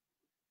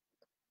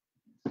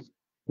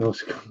 No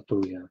skunk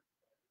booyah.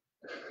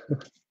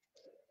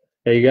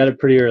 Hey, you got it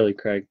pretty early,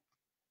 Craig.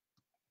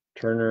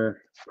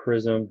 Turner,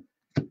 Prism.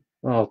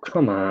 Oh,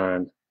 come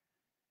on.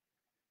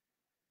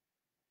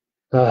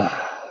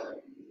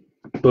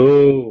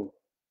 Boo.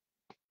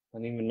 I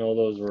didn't even know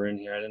those were in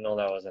here. I didn't know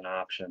that was an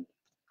option.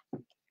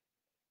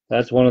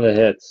 That's one of the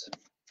hits.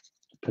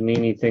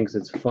 Panini thinks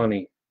it's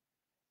funny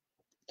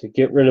to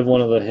get rid of one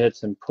of the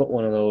hits and put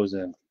one of those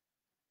in.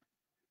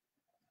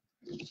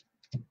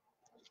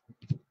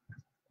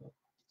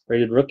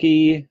 Rated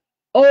rookie.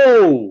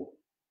 Oh!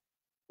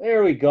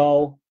 There we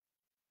go.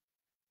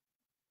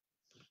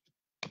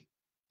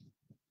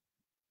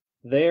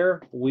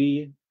 There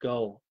we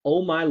go.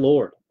 Oh my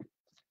Lord.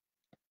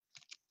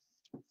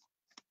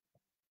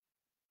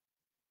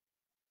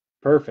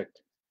 Perfect.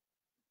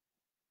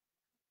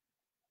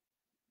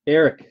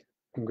 Eric,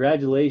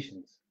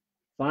 congratulations.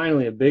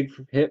 Finally, a big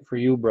hit for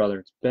you, brother.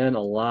 It's been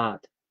a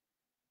lot.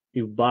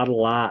 You bought a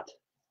lot.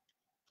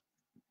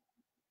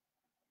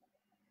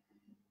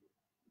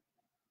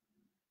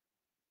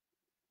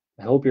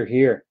 I hope you're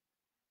here.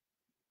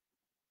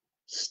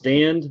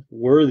 Stand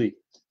worthy.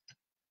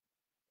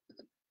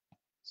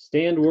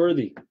 Stand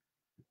worthy.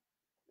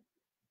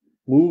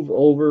 Move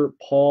over.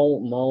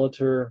 Paul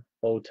Molitor.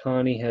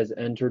 Ohtani has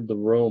entered the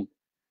room.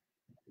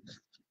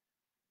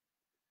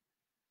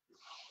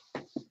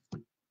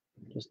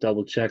 Just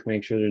double check,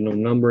 make sure there's no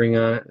numbering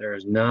on it. There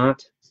is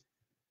not.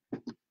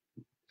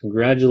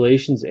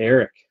 Congratulations,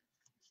 Eric.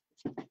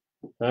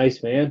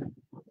 Nice, man.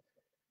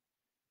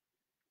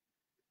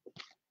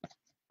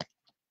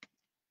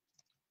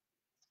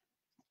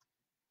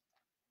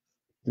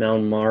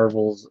 Mound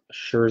Marvel's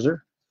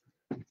Scherzer.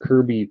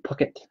 Kirby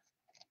Puckett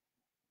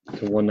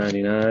to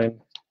 199.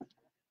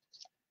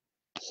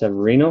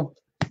 Severino.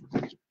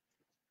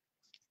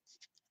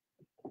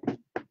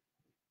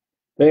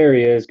 There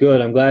he is. Good.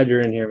 I'm glad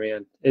you're in here,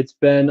 man. It's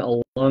been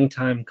a long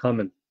time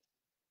coming.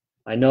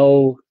 I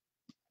know,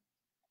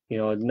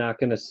 it's not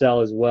going to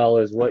sell as well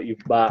as what you've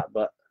bought,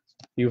 but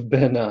you've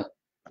been,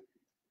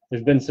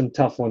 there's been some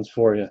tough ones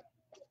for you.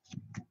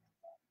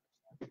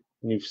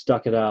 And you've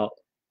stuck it out.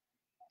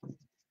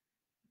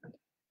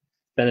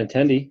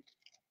 Benintendi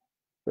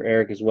for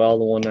Eric as well,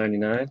 the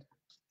 199.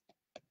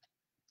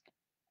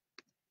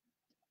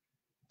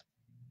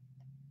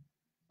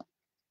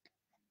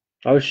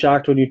 I was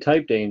shocked when you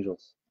typed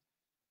Angels.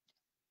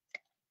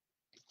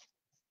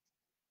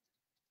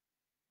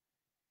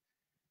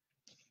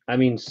 I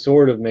mean,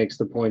 sort of makes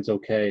the points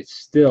okay. It's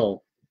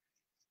still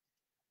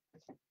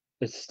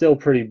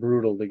pretty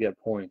brutal to get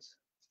points.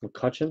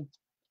 McCutcheon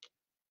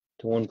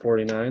to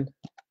 149.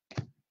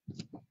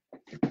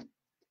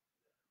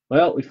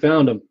 Well, we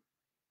found him.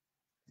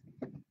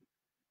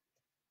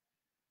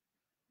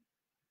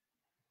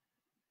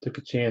 Took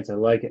a chance. I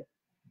like it.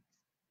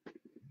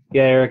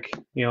 Yeah, Eric,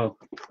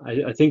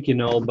 I think you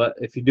know, but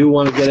if you do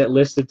want to get it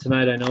listed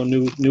tonight, I know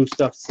new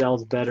stuff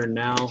sells better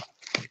now.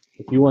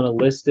 If you want to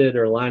list it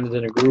or line it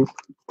in a group,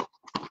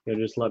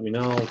 just let me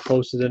know.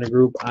 Post it in a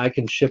group. I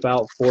can ship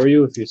out for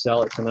you if you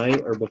sell it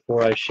tonight or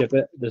before I ship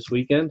it this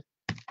weekend.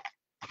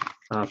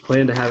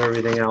 Plan to have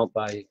everything out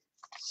by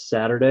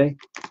Saturday.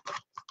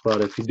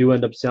 But if you do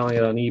end up selling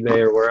it on eBay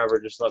or wherever,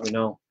 just let me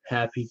know.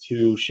 Happy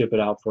to ship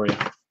it out for you.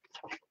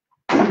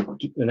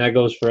 And that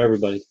goes for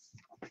everybody.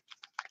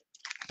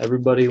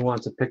 Everybody who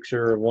wants a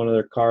picture of one of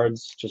their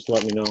cards, just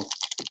let me know.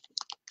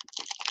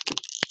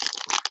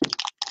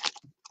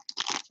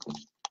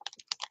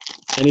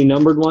 Any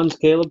numbered ones,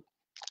 Caleb?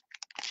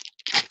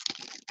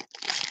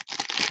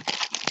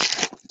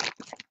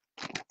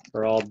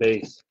 Or all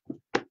base?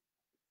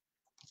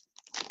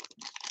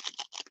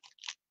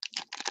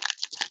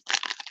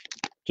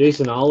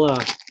 Jason, I'll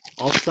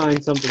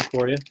sign something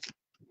for you.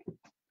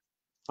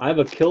 I have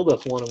a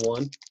Kilduff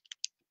 1-1.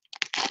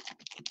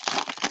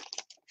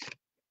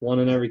 One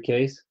in every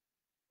case.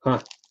 Huh.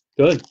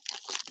 Good.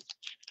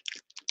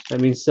 That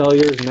means sell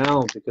yours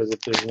now because if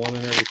there's one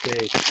in every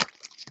case.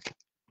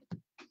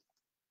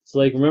 It's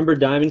like, remember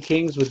Diamond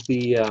Kings with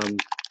the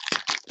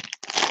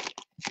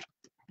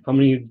how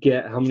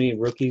many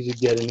rookies you'd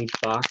get in each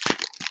box?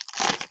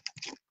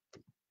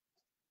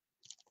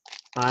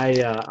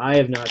 I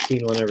have not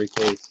seen one every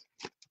case,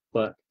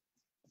 but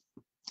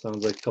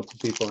sounds like a couple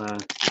people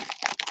have.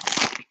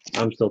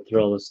 I'm still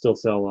thrilled. It still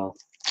sell well.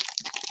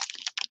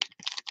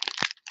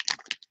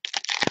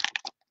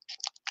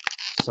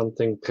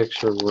 Something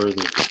picture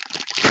worthy.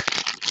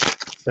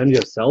 Send you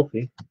a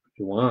selfie if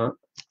you want.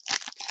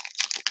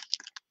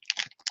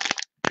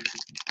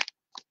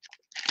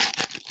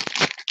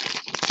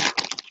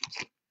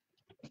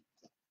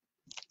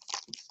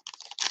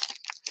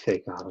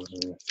 Fake autos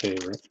are my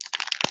favorite.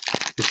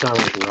 You sound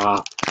like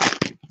Roth.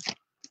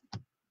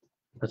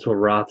 That's what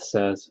Roth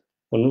says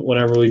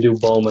whenever we do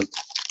Bowman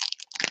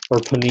or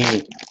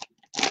Panini.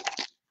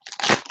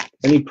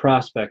 Any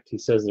prospect, he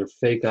says they're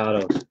fake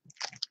autos.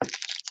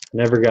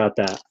 Never got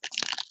that.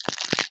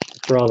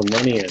 That's where all the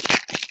money is.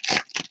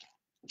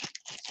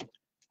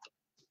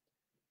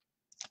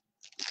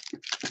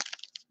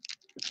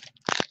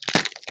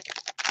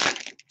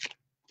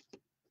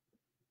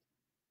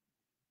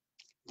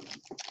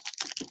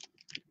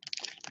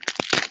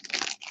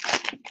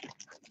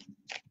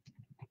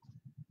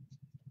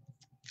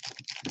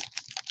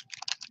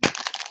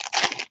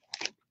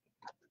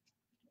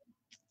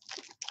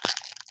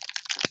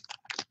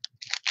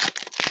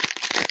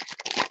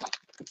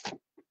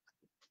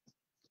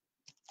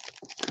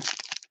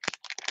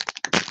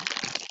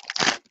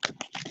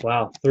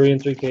 Wow, 3 in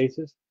 3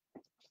 cases.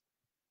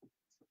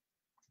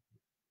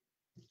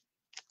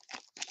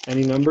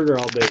 Any numbered or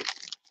all base?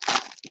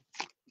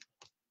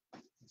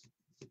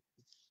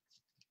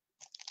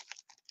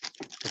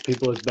 Are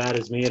people as bad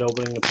as me at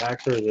opening the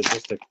packs, or is it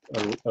just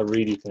a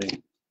reedy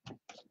thing?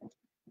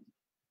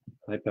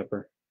 Hi,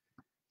 Pepper.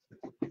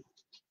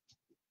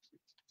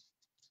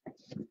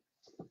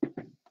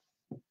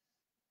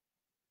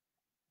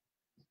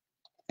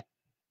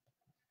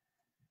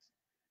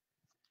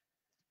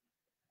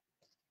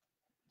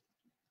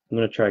 I'm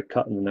going to try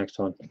cutting the next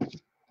one.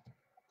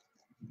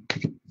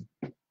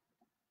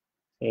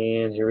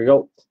 And here we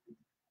go.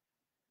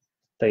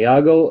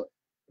 Thiago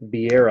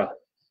Vieira. I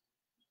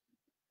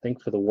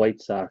think for the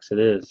White Sox it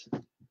is.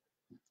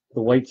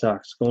 The White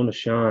Sox going to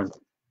Sean.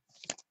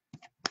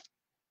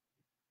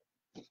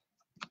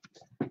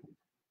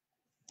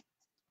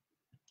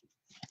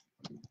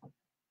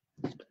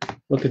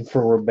 Looking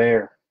for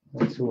Robert.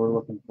 That's who we're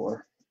looking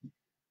for.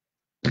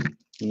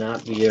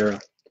 Not Vieira.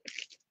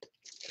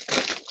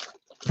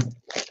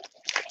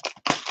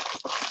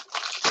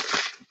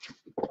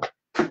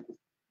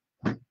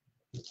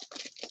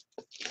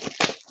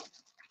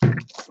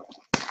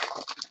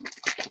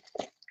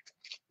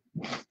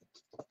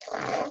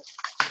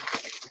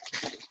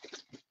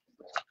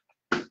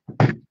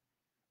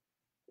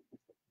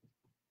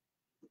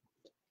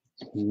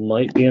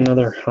 Might be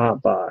another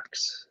hot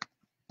box.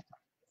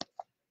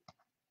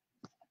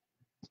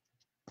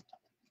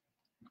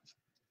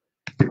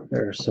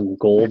 There's some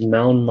gold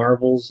Mound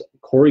Marvels.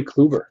 Corey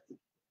Kluber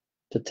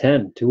to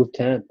 10, 2 of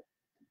 10.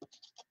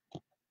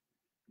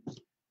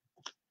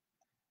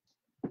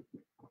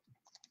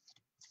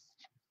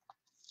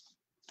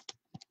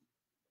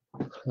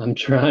 I'm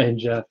trying,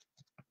 Jeff.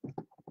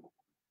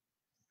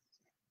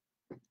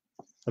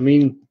 I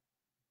mean,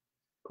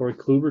 Corey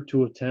Kluber,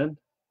 2 of 10.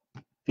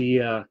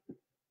 The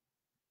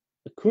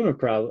Acuna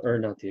probably, or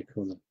not the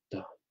Acuna.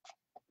 Duh.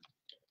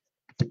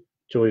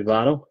 Joey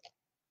Votto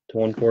to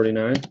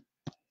 149.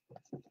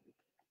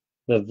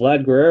 The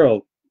Vlad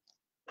Guerrero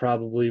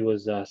probably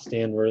was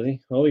stand worthy.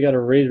 Well, we got a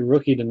rated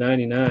rookie to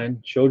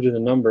 99. Showed you the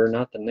number,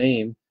 not the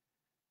name.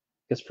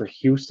 I guess for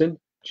Houston,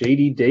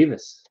 J.D.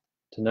 Davis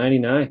to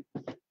 99.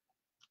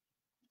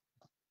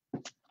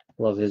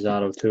 Love his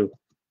auto too.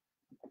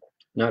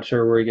 Not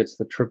sure where he gets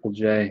the triple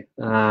J.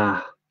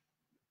 Ah.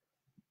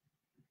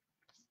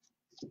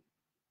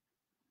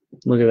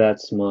 Look at that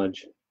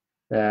smudge.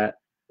 That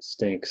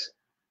stinks.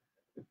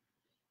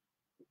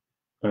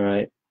 All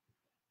right.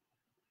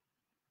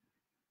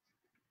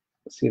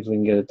 Let's see if we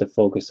can get it to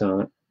focus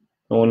on it.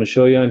 I want to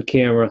show you on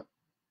camera.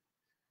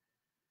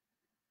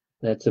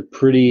 That's a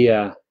pretty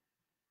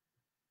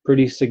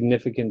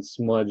significant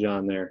smudge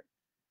on there.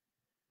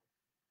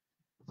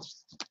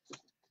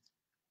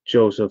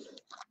 Joseph.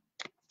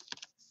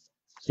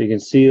 So you can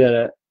see that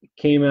it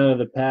came out of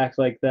the pack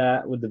like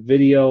that with the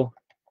video.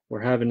 We're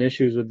having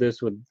issues with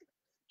this. With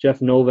Jeff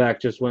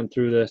Novak just went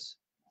through this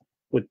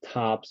with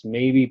Topps.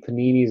 Maybe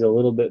Panini's a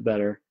little bit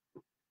better.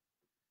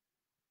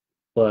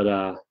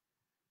 But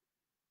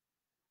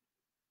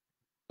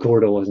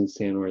Gordo wasn't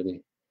stand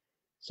worthy.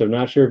 So I'm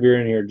not sure if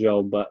you're in here,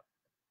 Joe, but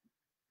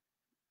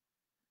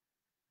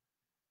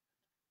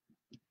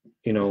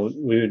you know,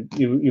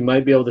 you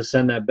might be able to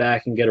send that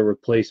back and get a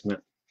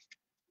replacement.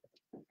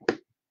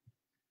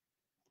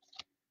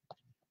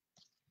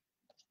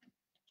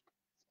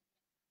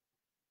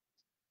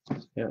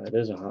 Yeah, it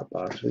is a hot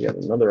box. We got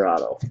another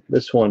auto.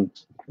 This one,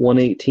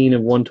 118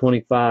 of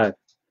 125.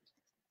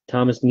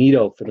 Thomas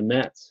Nido for the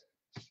Mets.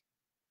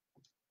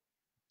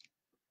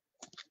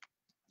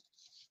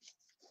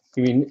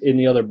 You mean in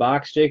the other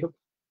box, Jacob?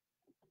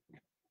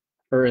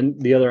 Or in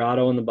the other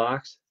auto in the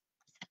box?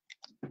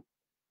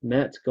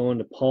 Mets going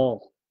to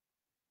Paul.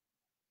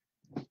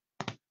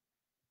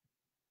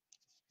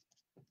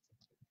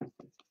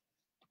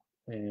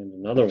 And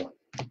another one.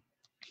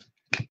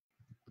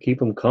 Keep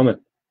them coming.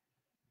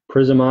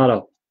 Prism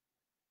Auto.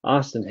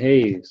 Austin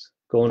Hayes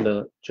going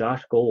to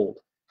Josh Gold.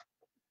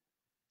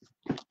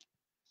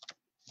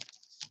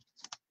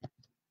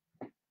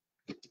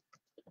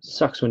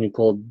 Sucks when you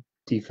pull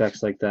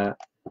defects like that.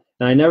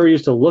 And I never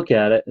used to look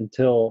at it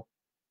until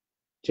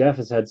Jeff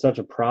has had such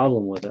a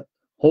problem with it.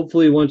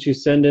 Hopefully once you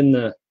send in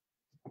the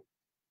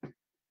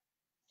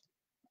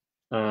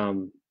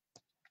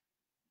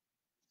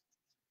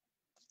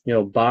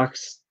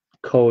box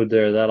code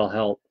there, that'll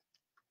help.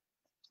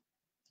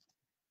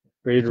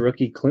 Rated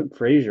rookie Clint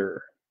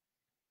Frazier.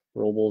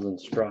 Robles and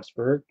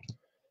Strasburg.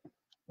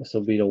 This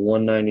will be to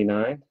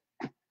 199.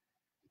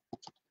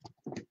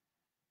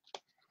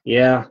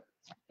 Yeah,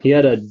 he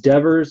had a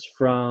Devers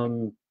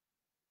from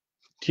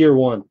Tier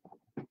 1.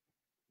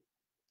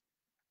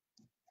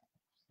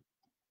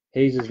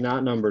 Hayes is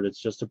not numbered.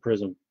 It's just a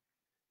prism.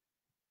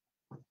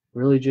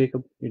 Really,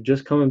 Jacob? You're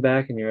just coming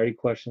back and you're already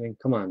questioning?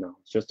 Come on now.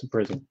 It's just a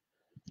prism.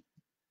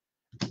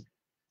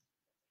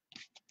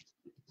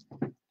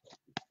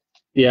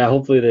 Yeah,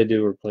 hopefully they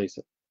do replace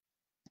it.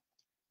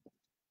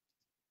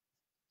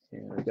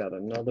 And I got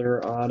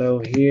another auto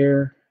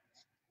here.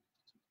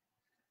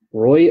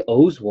 Roy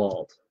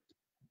Oswalt,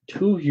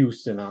 2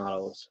 Houston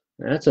autos.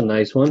 That's a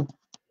nice one.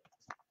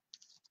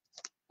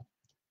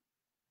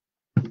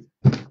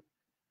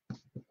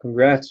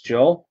 Congrats,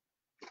 Joe.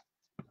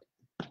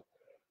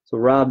 So,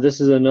 Rob,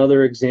 this is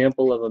another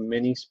example of a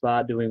mini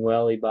spot doing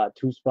well. He bought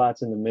 2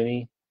 spots in the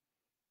mini,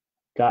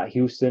 got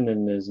Houston,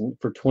 and is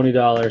for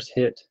 $20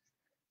 hit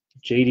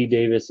J.D.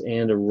 Davis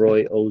and a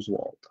Roy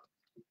Oswalt.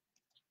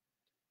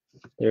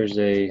 There's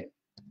a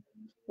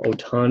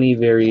Ohtani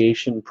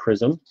variation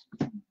prism.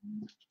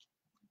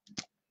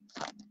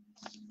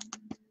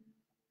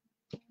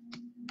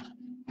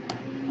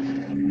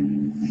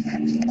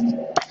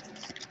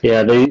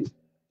 Yeah,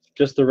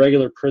 just the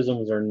regular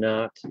prisms are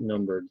not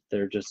numbered.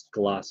 They're just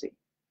glossy.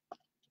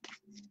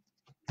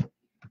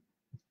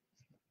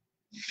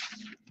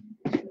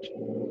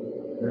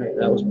 All right,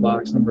 that was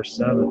box number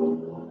 7.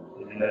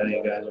 Yeah,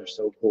 you guys are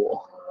so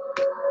cool.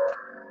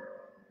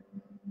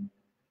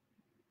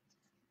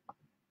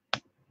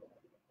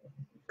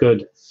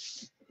 Good.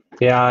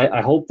 Yeah,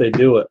 I hope they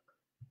do it.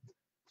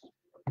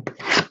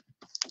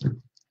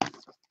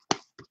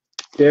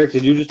 Derek,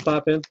 did you just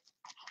pop in?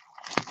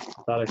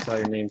 Thought I saw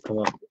your name come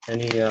up.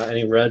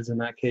 Any Reds in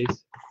that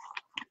case?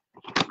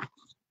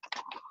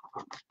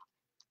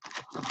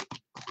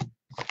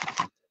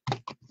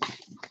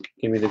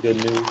 Give me the good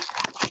news.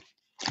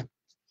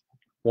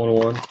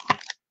 101.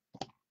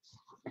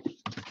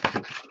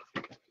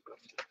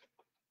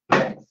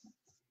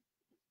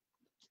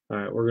 All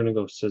right, we're gonna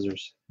go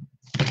scissors.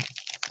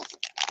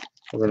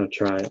 We're gonna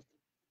try it.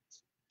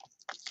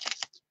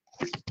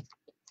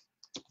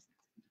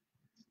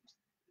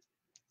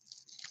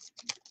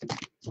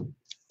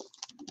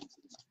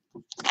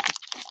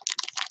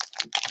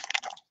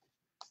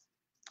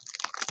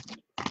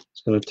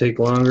 It's gonna take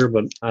longer,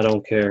 but I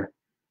don't care.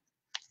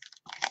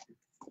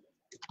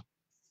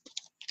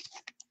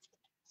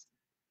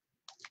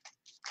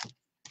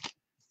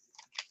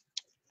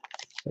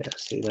 Yeah,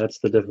 see, that's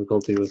the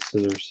difficulty with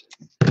scissors.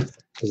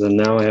 Because then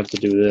now I have to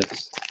do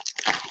this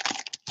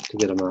to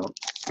get them out.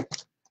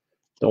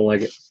 Don't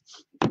like it.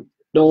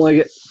 Don't like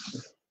it.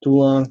 Too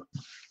long.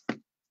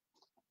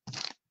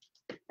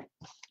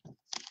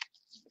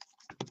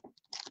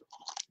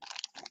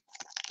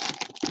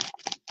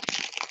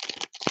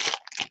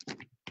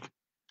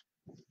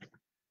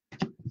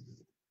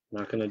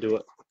 Not gonna do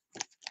it.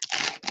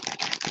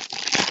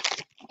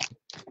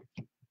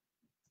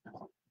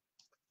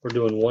 We're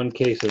doing 1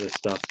 case of this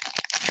stuff.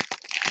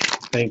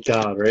 Thank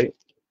God, right?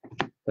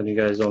 Then you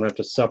guys don't have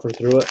to suffer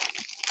through it.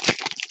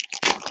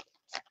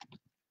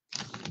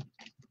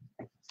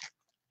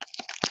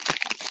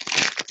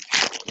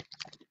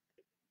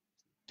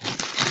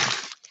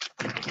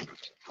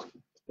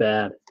 It's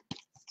bad.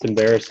 It's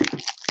embarrassing.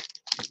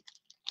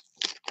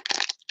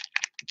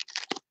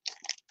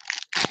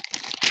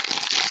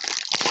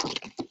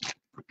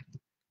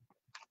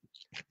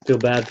 Feel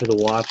bad for the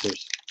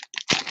watchers.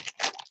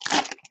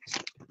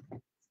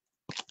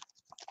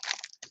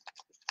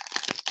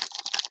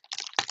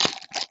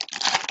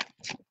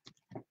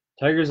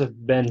 Tigers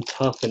have been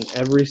tough in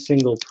every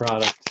single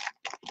product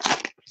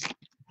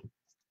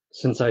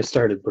since I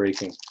started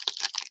breaking.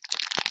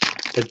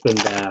 It's been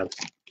bad.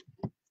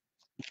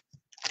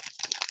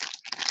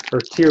 Or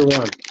tier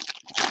 1.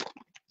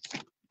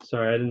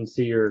 Sorry, I didn't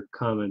see your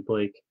comment,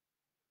 Blake.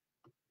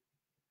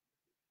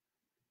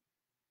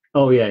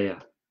 Oh, yeah.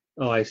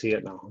 Oh, I see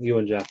it now. You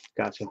and Jeff.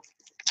 Gotcha.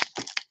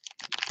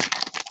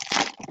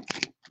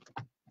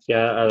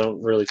 Yeah, I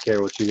don't really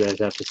care what you guys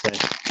have to say.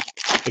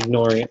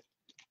 Ignoring it.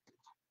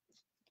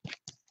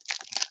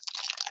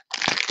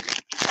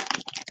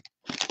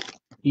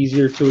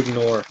 Easier to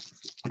ignore.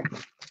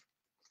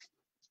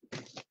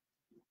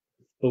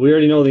 But we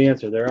already know the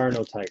answer. There are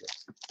no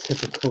Tigers.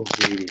 Typical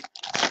greedy.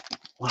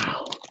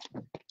 Wow.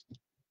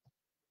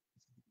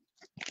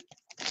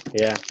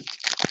 Yeah.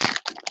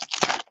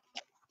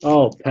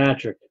 Oh,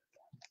 Patrick.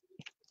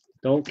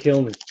 Don't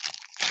kill me.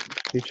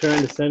 You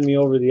trying to send me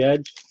over the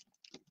edge?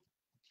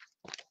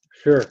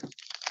 Sure.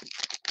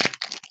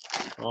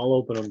 I'll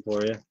open them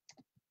for you.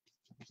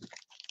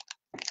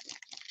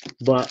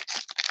 But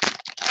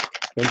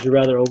wouldn't you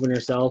rather open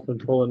yourself and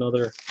pull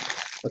another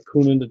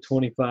Acuna to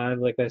 25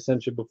 like I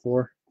sent you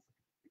before?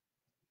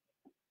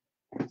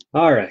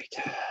 All right.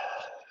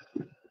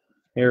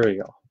 Here we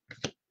go.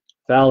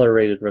 Fowler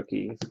rated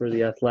rookie for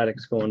the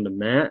Athletics going to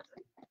Matt.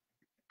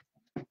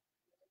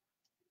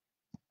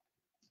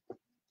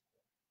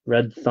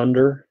 Red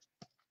Thunder.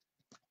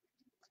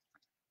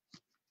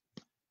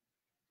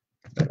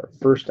 Our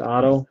first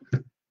auto.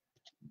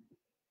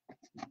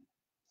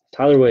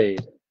 Tyler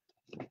Wade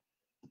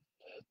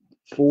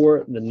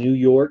for the New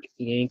York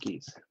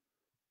Yankees.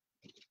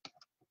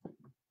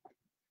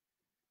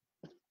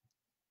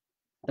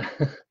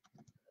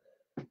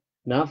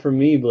 Not for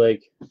me,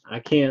 Blake. I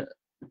can't.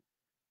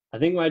 I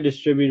think my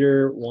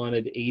distributor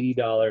wanted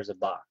 $80 a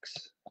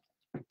box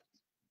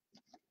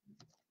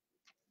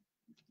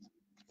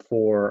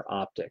for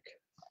Optic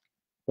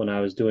when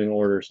I was doing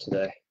orders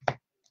today. I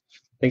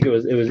think it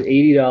was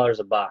 $80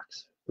 a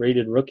box.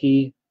 Rated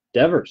rookie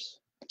Devers.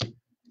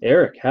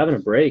 Eric having a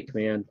break,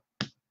 man.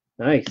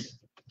 Nice.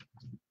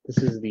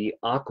 This is the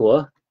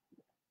Aqua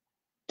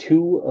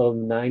 2 of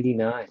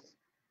 99.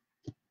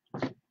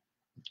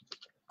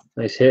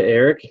 Nice hit,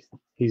 Eric.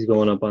 He's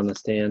going up on the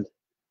stand.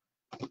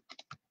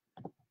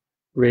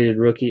 Rated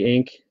Rookie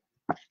Ink.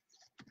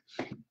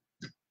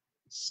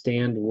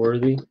 Stand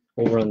worthy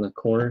over on the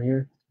corner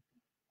here.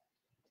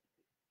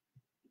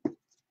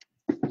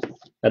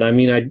 And I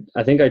mean,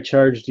 I think I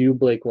charged you,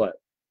 Blake, what?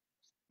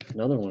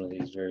 Another one of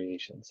these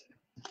variations.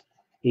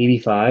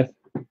 85.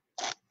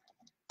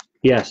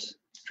 Yes,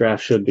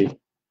 draft should be.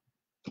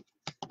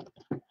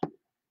 I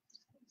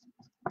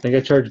think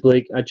I charged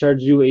Blake. I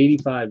charged you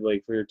 85,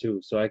 Blake, for your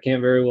 2. So I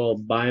can't very well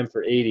buy them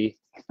for 80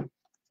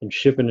 and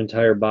ship an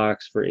entire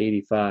box for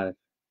 85.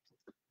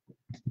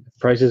 If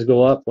prices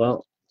go up,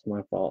 well, it's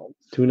my fault.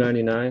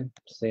 299,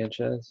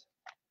 Sanchez.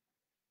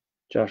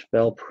 Josh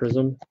Bell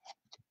Prism.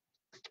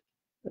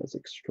 That's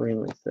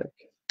extremely thick.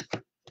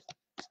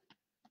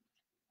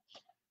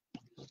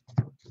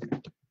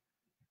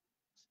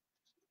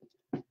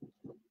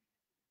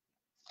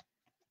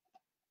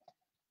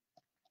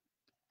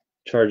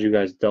 Charge you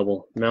guys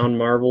double. Mound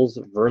Marvels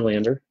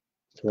Verlander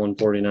to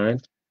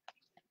 149.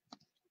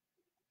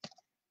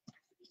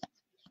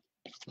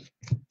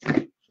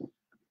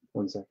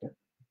 One second.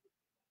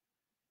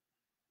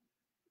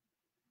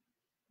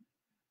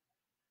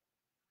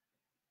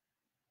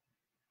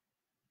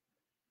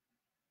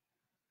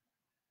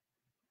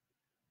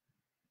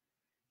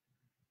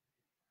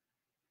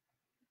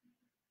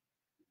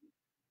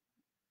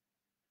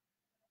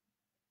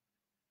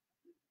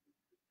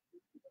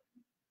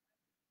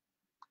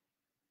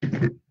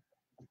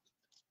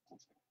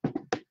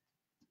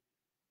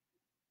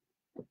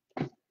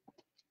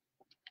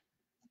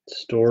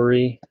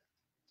 Story.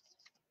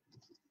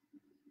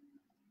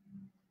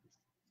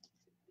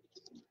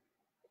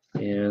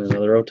 And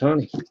another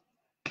Ohtani.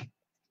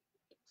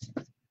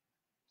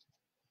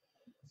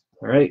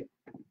 All right.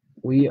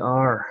 We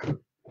are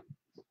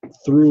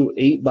through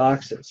 8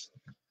 boxes.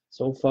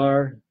 So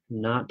far,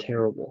 not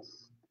terrible.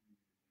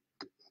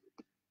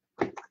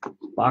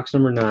 Box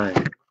number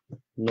 9.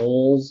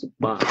 Knowles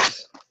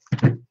box.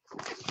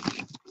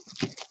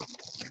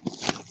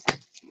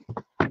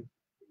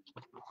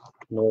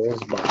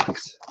 Knowles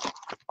box.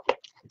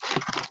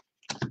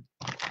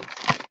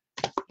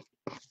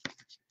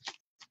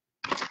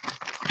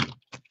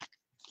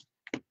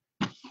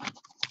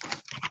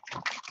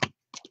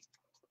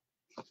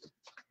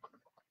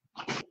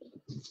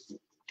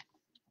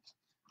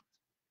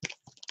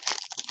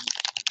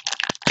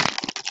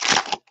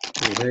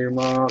 You hear your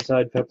mom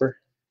outside, Pepper?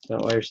 Is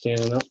that why you're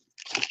standing up?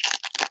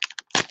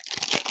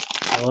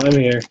 Oh, I'm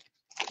here.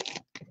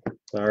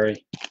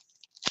 Sorry.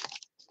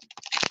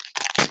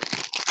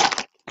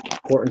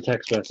 Important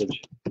text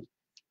message.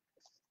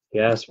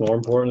 Yes, more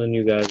important than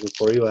you guys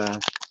before you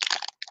ask.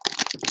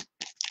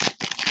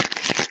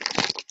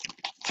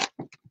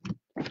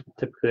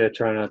 Typically, I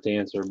try not to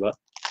answer, but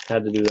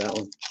had to do that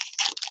one.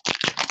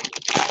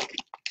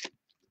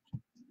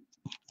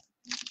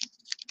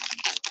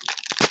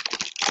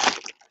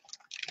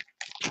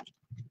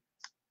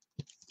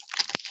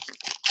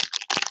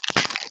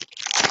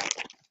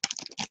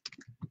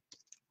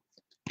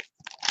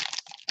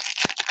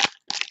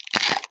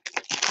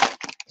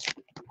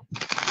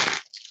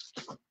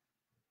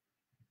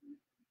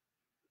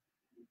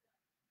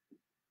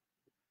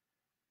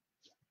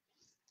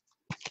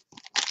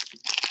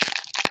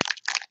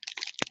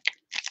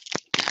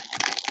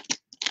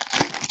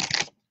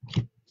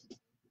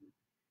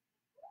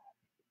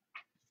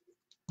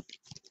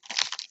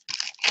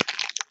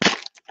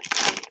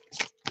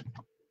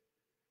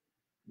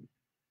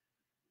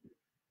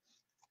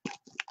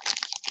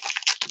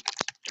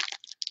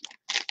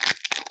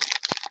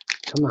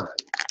 Come on.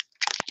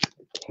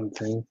 Damn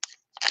thing.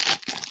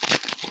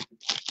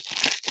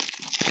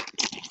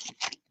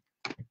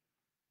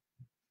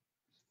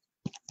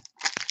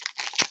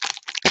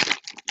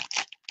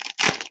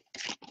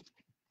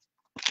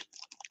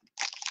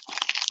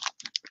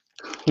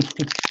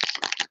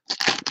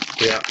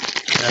 Yeah,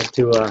 have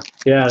to,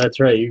 yeah, that's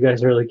right. You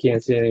guys really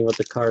can't see anything but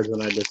the cards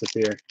when I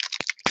disappear.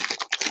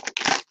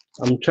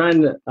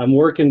 I'm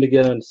working to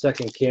get on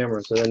second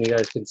camera so then you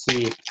guys can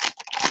see,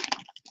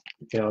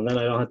 and then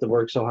I don't have to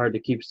work so hard to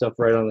keep stuff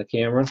right on the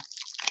camera.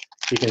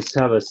 You can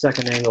have a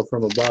second angle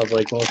from above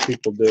like most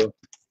people do.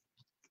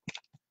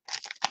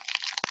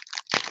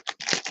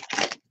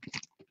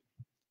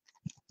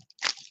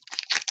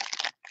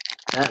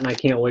 That, and I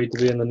can't wait to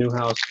be in the new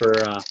house for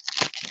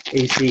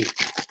AC.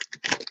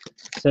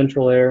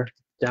 Central air,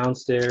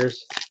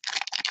 downstairs.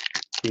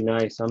 Be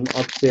nice. I'm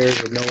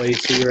upstairs with no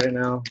AC right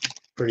now.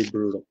 Pretty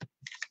brutal.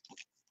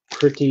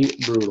 Pretty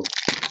brutal.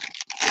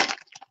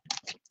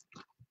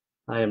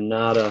 I am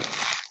not a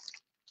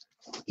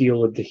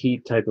deal with the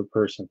heat type of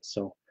person.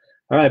 So,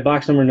 all right,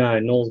 box number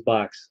 9, Knowles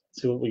box.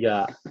 Let's see what we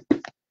got.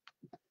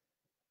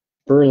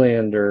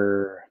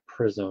 Verlander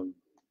Prism.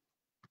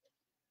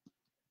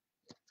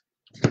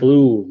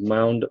 Blue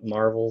Mound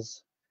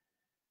Marvels.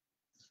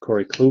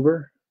 Corey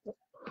Kluber.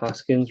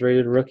 Hoskins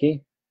rated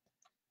rookie.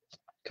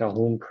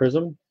 Calhoun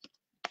Prism.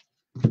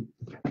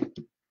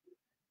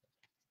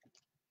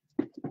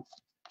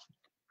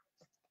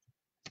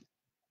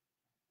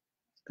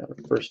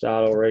 First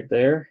auto right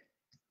there.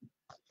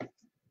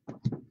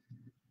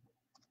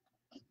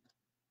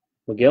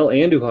 Miguel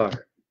Andujar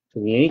for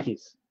the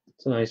Yankees.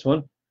 It's a nice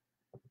one.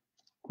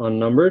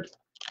 Unnumbered.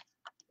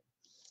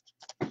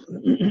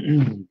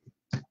 Going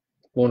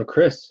to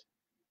Chris.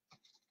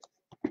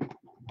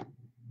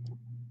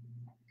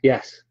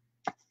 Yes.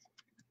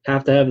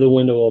 Have to have the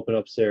window open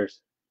upstairs.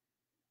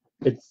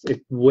 It's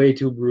way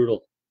too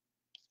brutal.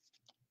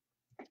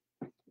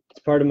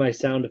 It's part of my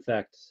sound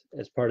effects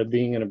as part of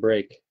being in a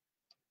break.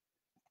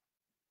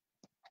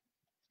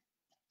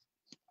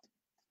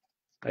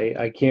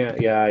 I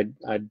can't. Yeah,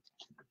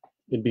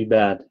 it'd be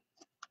bad.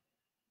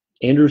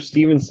 Andrew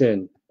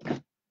Stevenson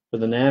for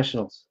the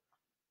Nationals.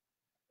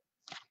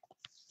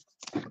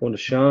 Going to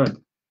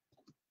Sean.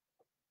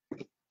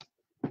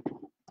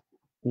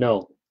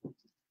 No,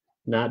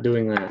 not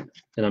doing that.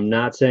 And I'm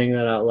not saying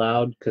that out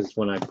loud because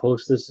when I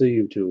post this to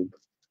YouTube,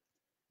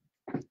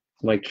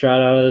 Mike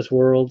Trout out of this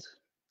world.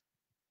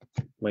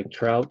 Mike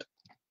Trout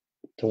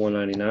to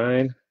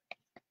 199.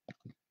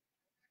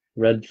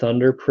 Red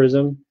Thunder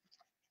Prism.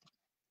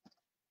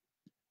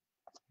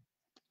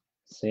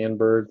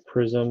 Sandberg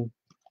Prism.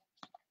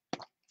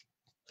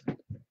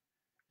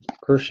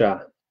 Kershaw,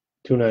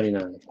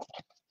 299.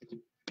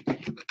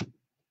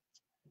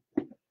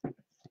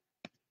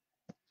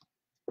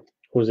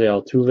 Jose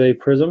Altuve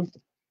Prism.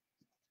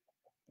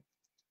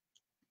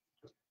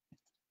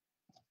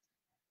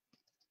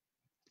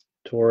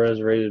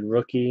 Torres rated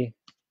rookie.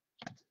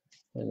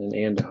 And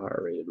an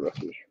Andujar rated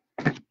rookie.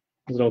 It's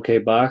an okay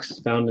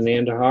box. Found an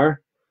Andujar.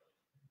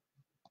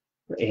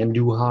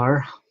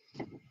 Andujar.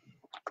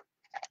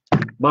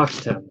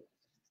 Box 10.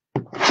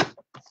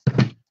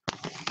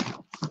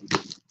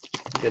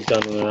 Get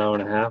done in an hour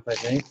and a half, I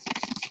think.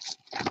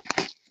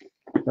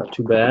 Not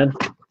too bad.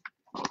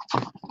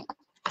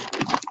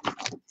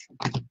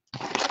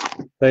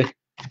 Hey.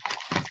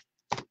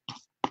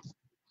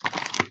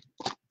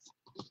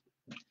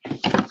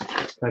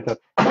 Back up.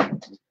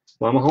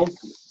 Mama home?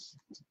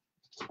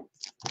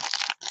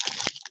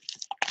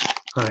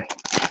 Hi.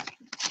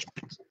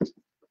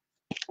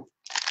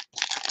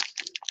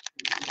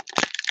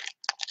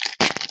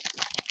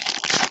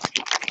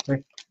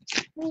 Hey.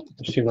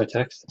 Did you see my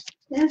text?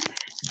 Yeah.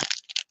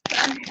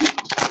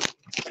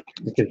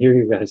 I could hear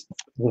you guys,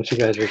 what you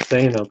guys were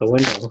saying out the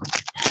window.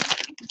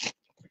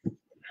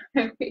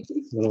 And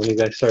when you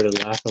guys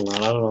started laughing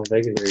loud, I don't know if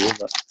they could hear you,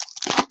 but.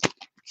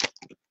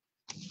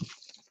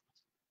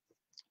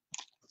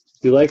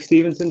 Do you like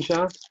Stevenson,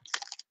 Sean?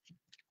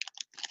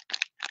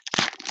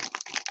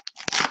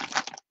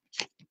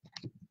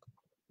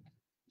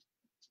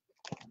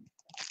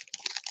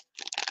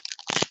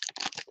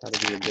 Gotta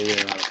be a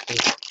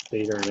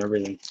beta and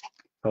everything.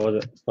 How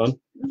was it? Fun?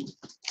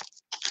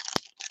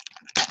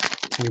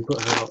 Can you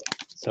put her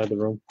outside the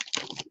room?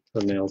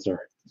 Her nails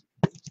are.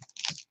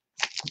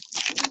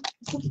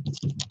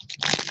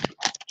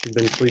 She's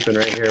been sleeping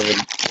right here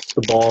with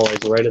the ball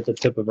like right at the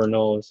tip of her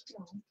nose.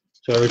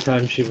 So every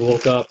time she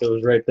woke up, it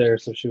was right there,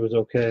 so she was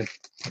okay.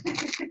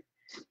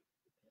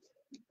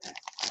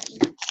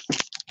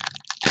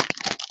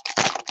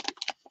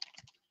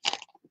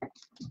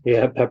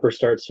 Yeah, Pepper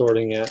starts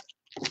sorting yet.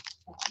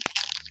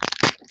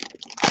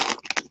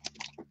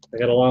 I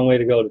got a long way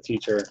to go to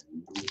teach her.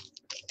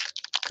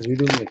 Could you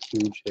do me a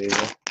huge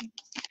favor?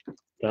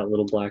 That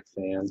little black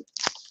fan.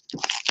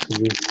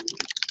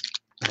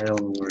 I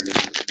don't know where it is.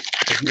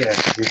 Yeah,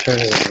 could you turn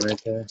it on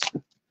right there?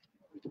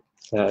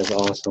 That is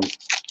awesome.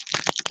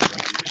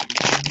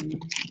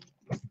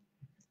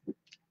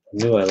 I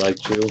knew I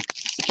liked you.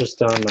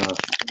 Just on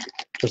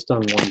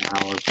one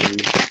power,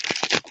 please.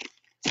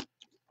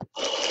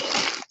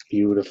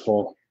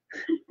 Beautiful.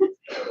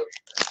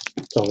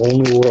 It's a whole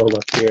new world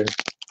up here.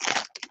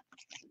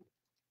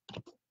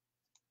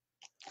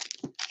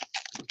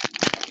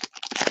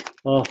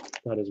 Oh,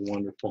 that is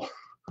wonderful.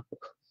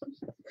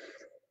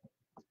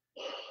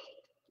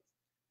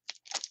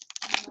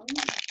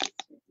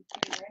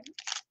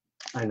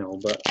 I know,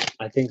 but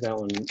I think that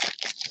one,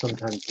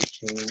 sometimes the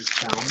chains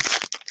bounce.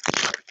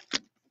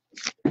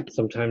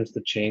 Sometimes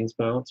the chains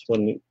bounce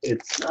when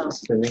it's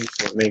spinning,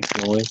 so it makes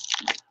noise.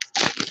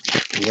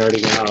 You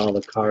already got all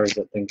the cars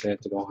that think they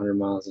have to go 100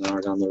 miles an hour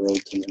down the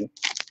road tonight.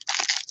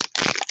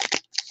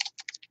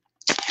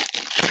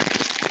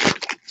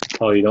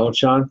 Oh, you don't,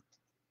 Sean?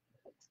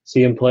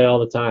 See him play all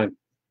the time.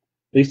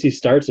 At least he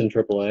starts in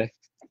AAA.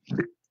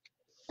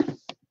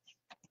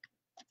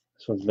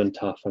 This one's been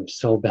tough. I'm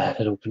so bad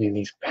at opening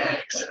these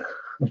packs.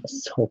 I'm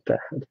so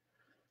bad.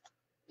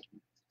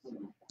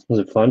 Was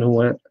it fun? Who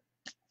went?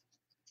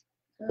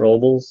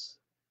 Robles.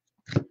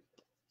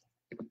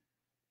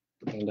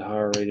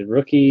 Andujar rated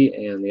rookie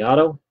and the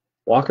auto.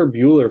 Walker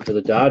Buehler for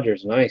the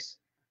Dodgers. Nice.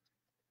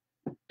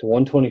 To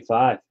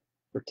 125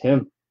 for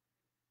Tim.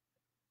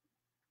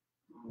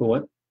 Who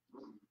went?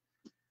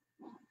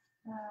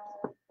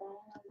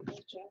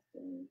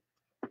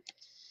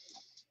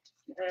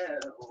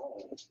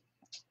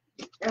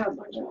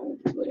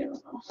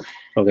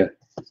 Okay.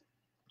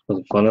 Was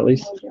it fun at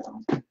least?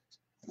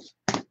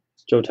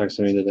 Joe texted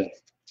me today.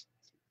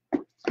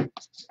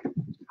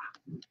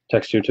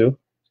 Text you too.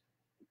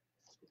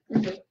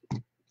 Mm-hmm.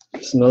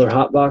 It's another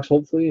hot box,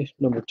 hopefully.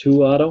 Number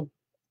 2 auto.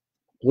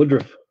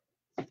 Woodruff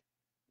for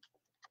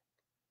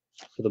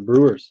the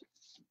Brewers.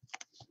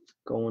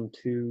 Going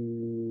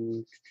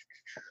to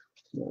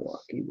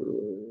Milwaukee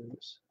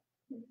Brewers.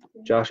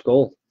 Josh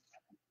Gold.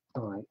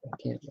 Oh, I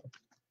can't.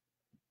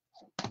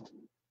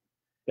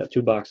 Got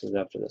 2 boxes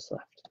after this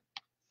left.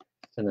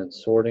 And then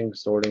sorting.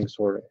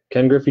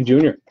 Ken Griffey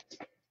Jr.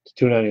 It's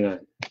 $2.99.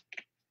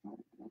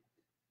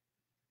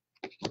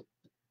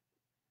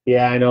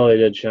 Yeah, I know they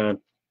did, Sean.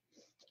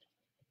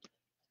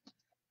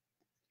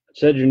 I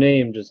said your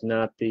name, just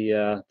not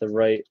the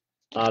right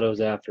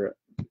autos after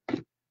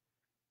it.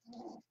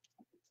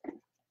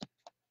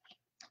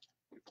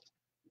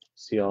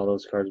 See all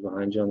those cards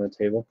behind you on the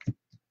table.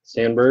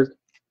 Sandberg,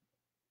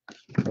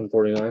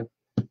 149.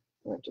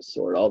 I'll have to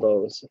sort all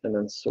those and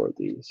then sort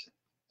these.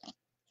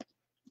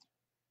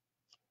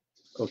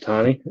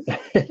 Ohtani.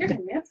 You're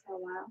gonna miss for a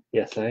while.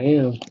 Yes, I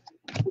am.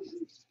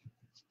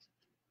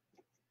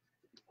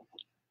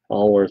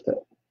 All worth it.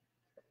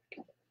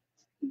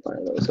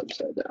 Fire those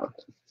upside down.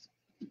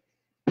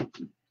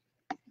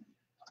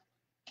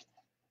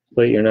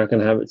 Wait, you're not going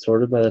to have it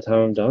sorted by the time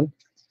I'm done?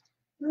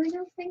 No, I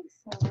don't think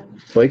so.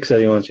 Blake said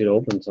he wants you to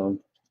open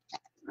some.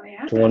 Oh,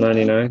 yeah? To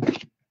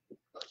 $1.99.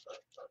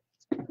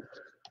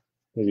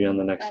 Maybe on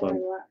the next one.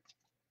 What?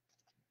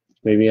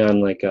 Maybe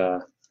on like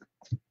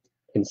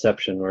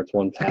Inception where it's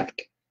 1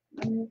 pack.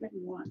 I'm moving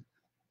one.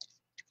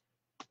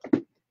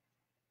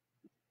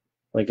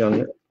 Like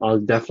I'll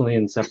definitely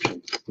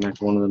Inception.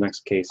 Next one of the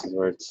next cases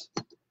where it's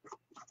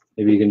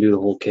maybe you can do the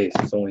whole case.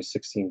 It's only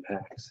 16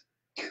 packs.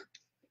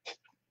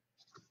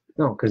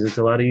 No, because it's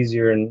a lot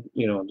easier and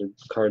you know the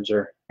cards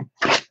are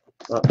a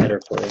lot better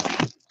for you.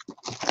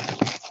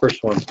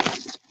 First one.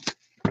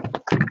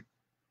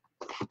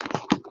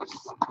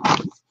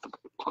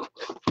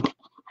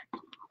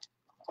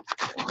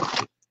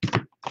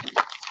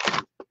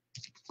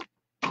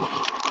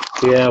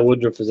 Yeah,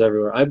 Woodruff is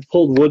everywhere. I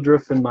pulled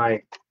Woodruff in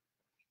my.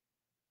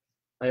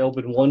 I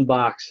opened 1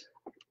 box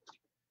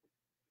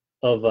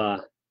of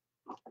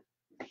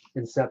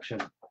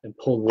Inception and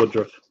pulled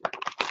Woodruff.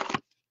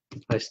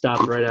 I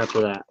stopped right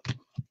after that.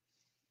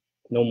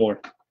 No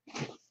more.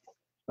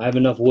 I have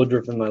enough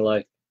Woodruff in my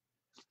life.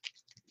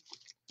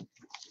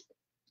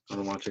 I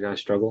don't watch a guy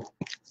struggle.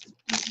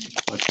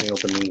 Watch me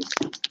open these.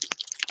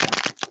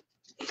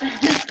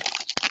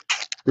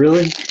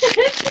 Really?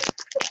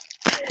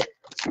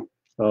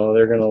 Oh,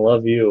 they're gonna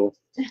love you.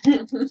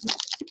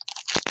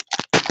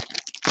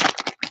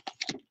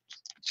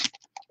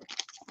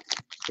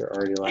 You're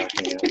already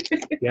laughing at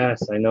it.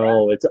 Yes, I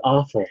know. It's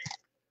awful.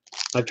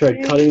 I've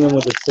tried cutting them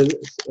with the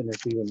scissors, and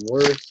it's even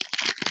worse.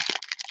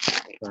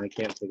 I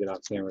can't take it off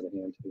camera to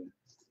hand to you.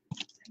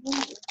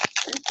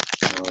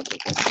 No, it's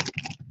okay.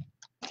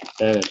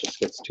 Then it just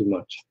gets too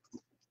much.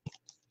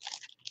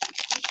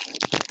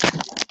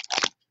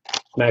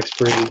 Max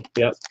Breed,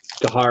 yep.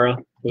 Gahara.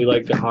 We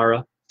like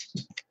Gahara.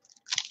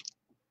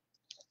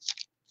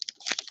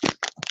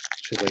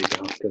 Should lay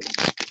down because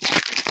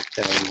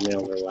these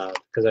nails are loud.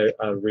 Because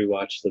I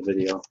rewatched the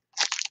video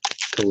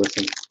to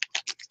listen.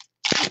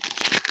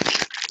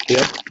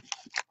 Yep.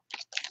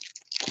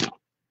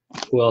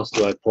 Who else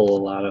do I pull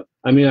a lot of?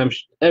 I mean,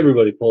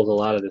 everybody pulls a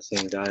lot of the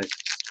same guys.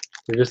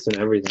 They're just in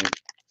everything.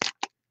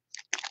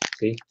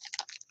 See?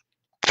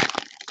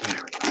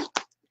 There we go.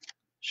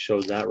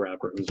 Shows that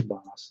rapper who's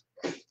boss.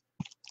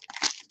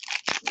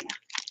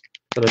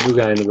 Got a new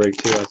guy in the break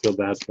too. I feel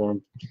bad for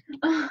him.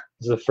 This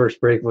is the first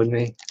break with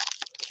me,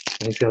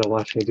 and he's got to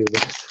watch me do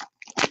this.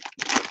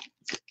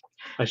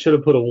 I should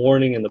have put a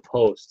warning in the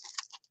post.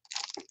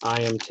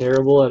 I am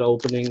terrible at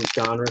opening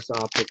Donruss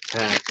Optic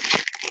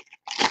packs.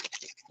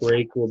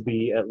 Break will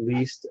be at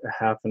least a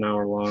half an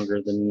hour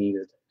longer than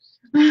needed.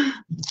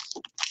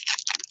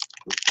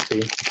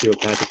 See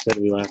what Patrick said?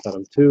 We laugh at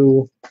him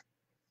too.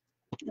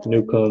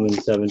 Newcomb in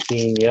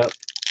 17. Yep.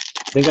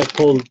 I think I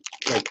pulled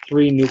like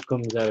 3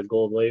 Newcombs at a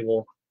gold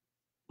label.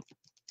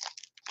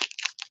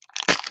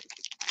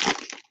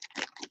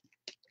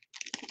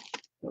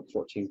 Got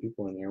 14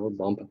 people in here. We're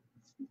bumping.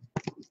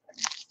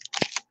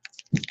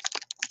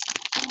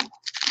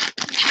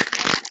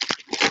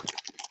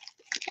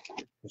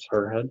 It's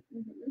her head.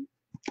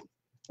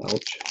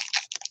 Ouch.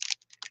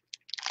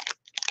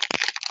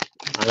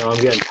 I know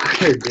I'm getting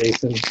tired,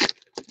 Jason.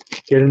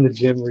 Get in the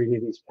gym,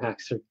 reading these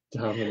packs are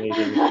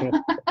dominating.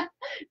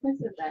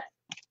 What's that?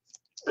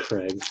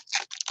 Craig.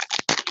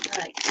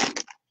 Right.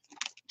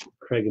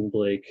 Craig and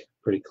Blake,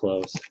 pretty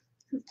close.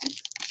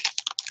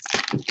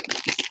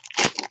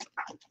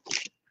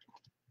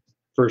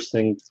 First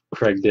thing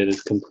Craig did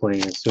is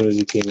complain as soon as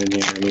he came in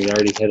here, and he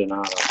already hit an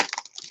auto.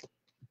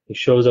 He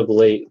shows up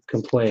late,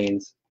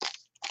 complains.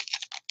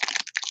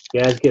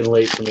 Yeah, it's getting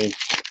late for me.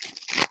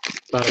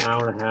 About an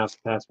hour and a half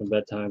past my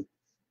bedtime.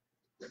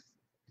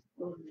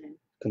 Oh, man.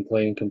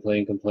 Complain,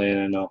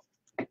 I know.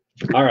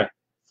 All right.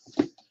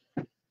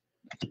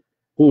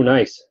 Ooh,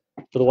 nice.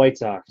 For the White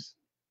Sox.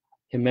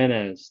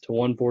 Jimenez to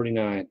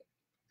 149.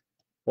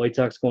 White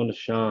Sox going to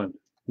Sean.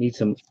 Need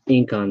some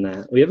ink on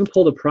that. We haven't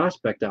pulled a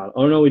prospect out.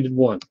 Oh no, we did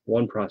one.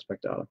 One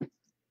prospect out.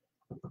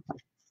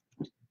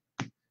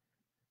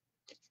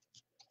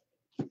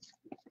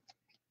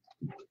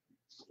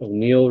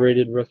 O'Neal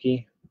rated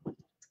rookie.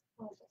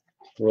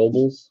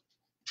 Robles.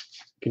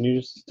 Can you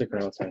just stick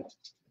her outside?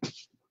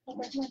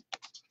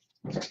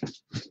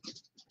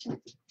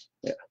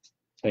 Yeah.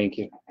 Thank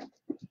you.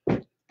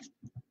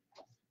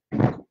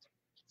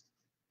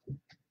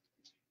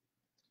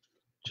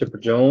 Chipper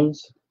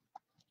Jones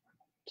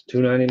to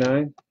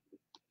 $2.99.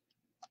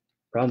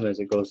 Problem is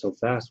it goes so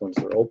fast once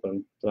they're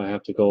open that I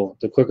have to go.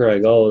 The quicker I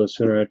go, the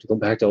sooner I have to go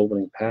back to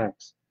opening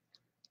packs.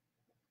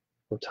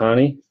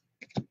 Ohtani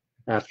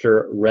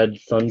after Red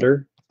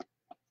Thunder.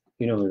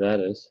 You know who that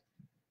is.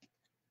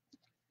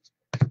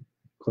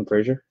 Clint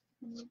Frazier.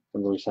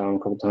 Remember we saw him a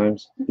couple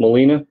times.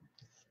 Molina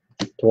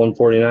to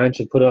 149.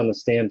 Should put it on the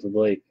stand for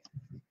Blake.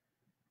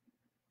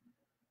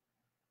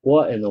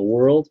 What in the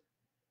world?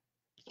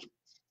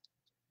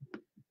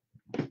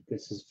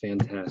 This is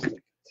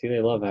fantastic. See,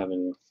 they love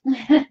having you.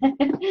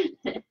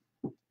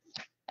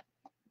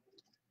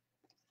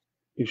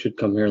 You should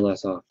come here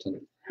less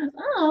often.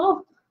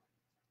 Oh.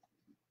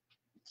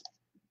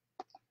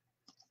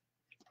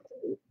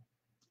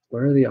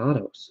 Where are the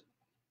autos?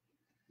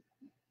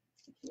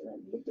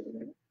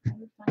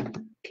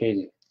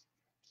 Katie.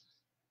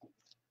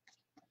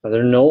 Are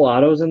there no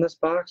autos in this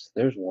box?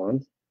 There's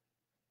one.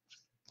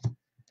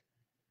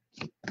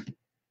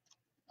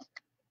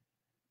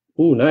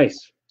 Ooh,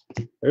 nice.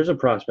 There's a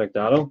prospect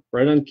auto.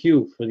 Right on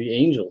cue for the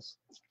Angels.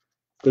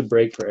 Good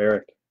break for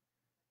Eric.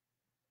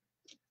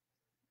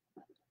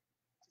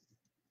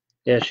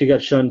 Yeah, she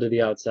got shunned to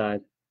the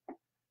outside.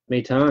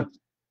 Mayton.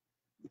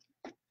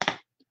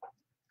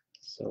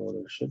 So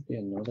there should be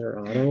another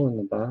auto in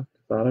the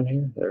bottom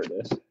here. There it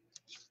is.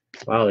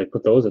 Wow, they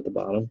put those at the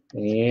bottom.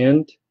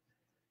 And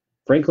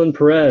Franklin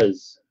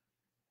Perez.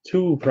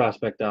 2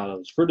 prospect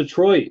autos for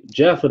Detroit.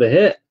 Jeff with a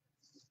hit.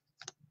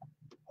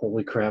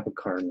 Holy crap, a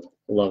Cardinal.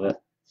 Love it.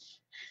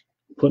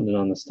 Putting it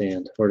on the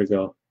stand. Where to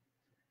go?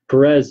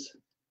 Perez.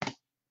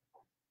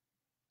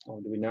 Oh,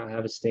 do we not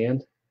have a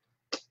stand?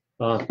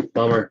 Oh,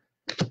 bummer.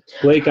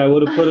 Blake, I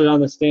would have put it on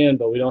the stand,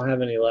 but we don't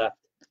have any left.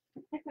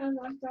 I found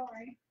one,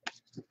 sorry.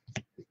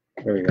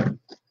 There we go.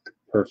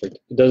 Perfect.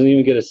 It doesn't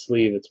even get a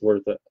sleeve. It's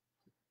worth it.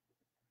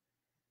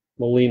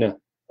 Molina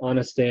on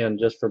a stand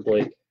just for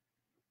Blake.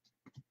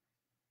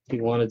 He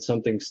wanted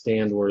something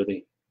stand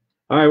worthy.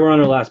 All right, we're on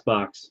our last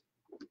box.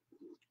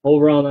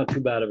 Overall, not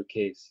too bad of a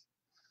case.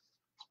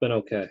 It's been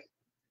okay.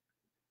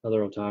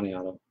 Another Ohtani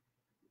auto.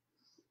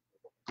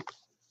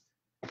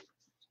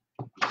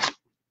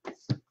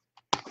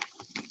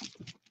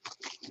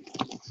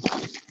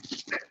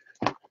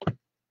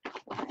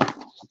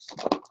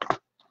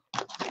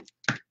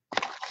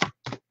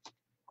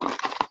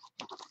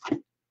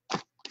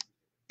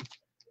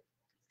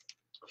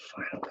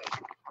 Finally.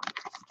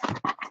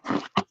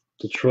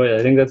 Detroit.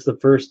 I think that's the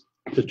first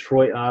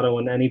Detroit auto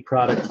in any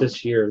product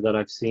this year that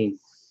I've seen.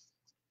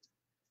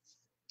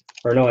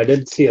 Or no, I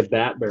did see a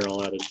bat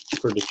barrel added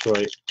for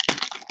Detroit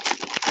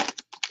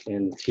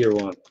in Tier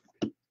 1.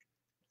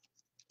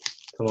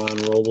 Come on,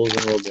 Robles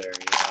and Robert.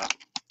 Yeah.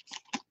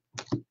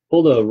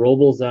 Pulled a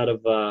Robles out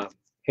of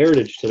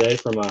Heritage today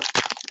from a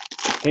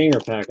hanger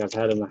pack I've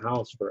had in the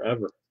house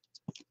forever.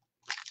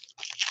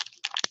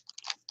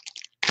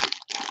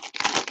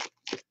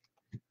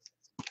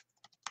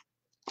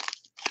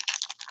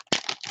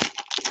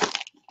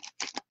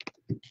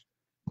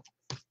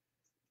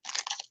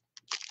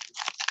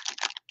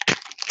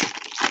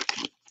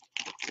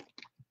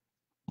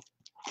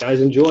 Guys,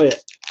 enjoy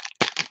it.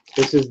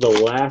 This is the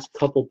last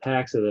couple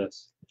packs of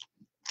this.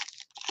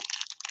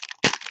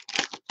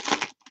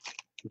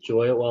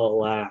 Enjoy it while it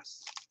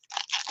lasts.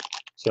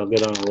 See, I'll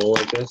get on a roll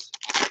like this,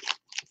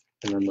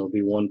 and then there'll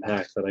be one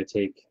pack that I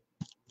take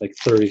like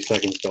 30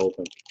 seconds to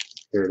open.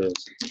 Here it is.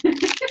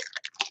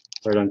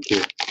 Right on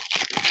cue.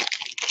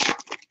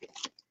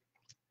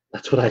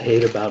 That's what I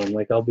hate about them.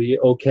 Like, I'll be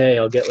okay.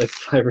 I'll get like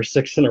 5 or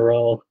 6 in a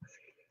row,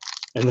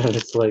 and then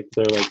it's like,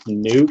 they're like,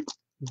 nope.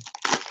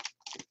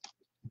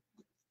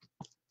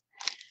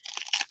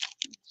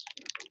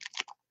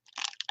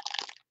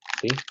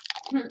 See?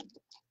 And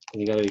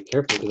you gotta be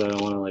careful because I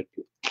don't want to like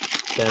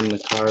bend the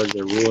cards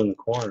or ruin the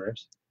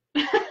corners.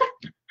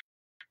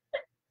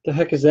 The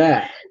heck is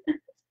that?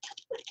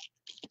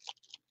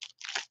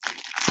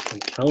 I'm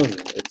telling you,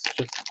 it's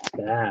just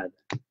bad.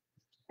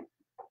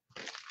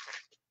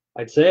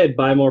 I'd say I'd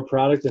buy more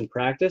product in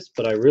practice,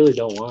 but I really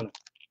don't want it.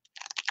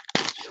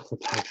 Just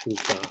pack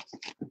these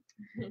boxes.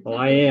 Well,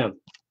 I am,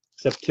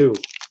 except 2.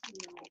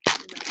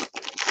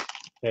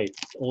 Hey,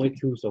 only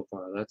 2 so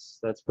far. That's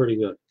pretty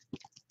good.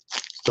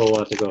 Still a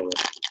lot to go with.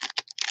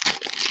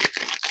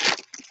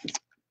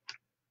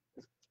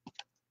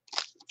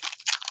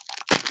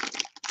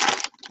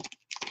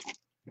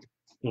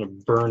 I'm gonna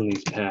burn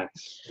these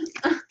packs.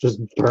 Just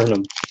burn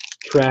them.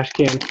 Trash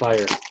can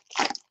fire.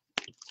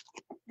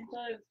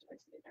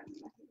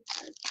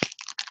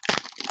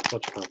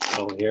 What's from?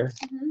 Oh, here?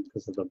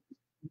 Because of the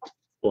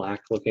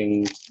black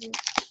looking.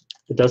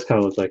 It does kind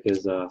of look like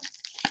his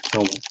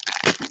helmet.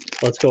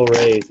 Let's go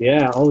Rays.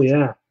 Yeah, oh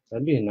yeah.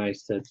 That'd be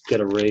nice to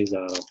get a Rays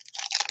auto.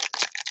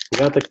 We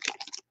got the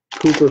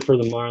Cooper for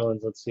the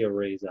Marlins. Let's see a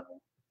Rays auto.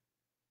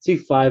 Let's see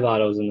 5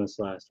 autos in this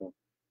last one.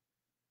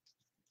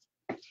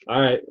 All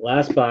right,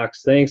 last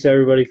box. Thanks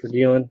everybody for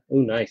dealing.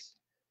 Ooh, nice.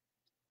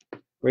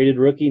 Rated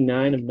rookie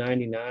 9 of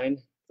 99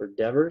 for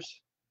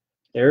Devers.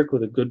 Eric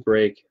with a good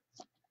break.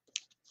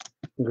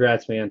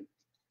 Congrats, man.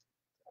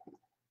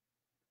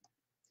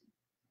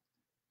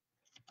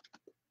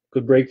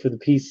 Good break for the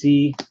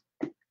PC.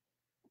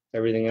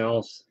 Everything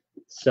else,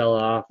 sell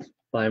off,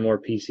 buy more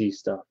PC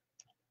stuff.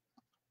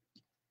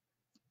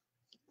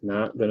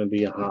 Not going to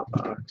be a hot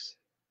box.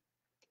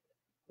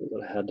 We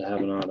would have had to have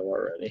an auto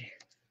already.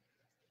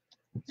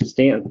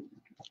 Stan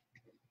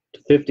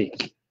to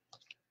 50.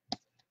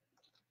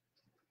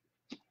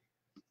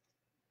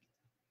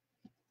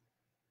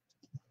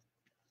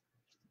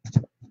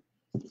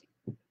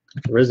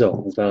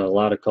 Rizzo, we've got a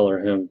lot of color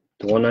him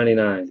to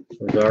 199.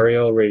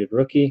 Rosario, rated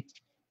rookie.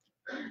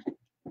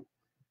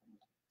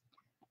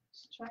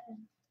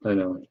 I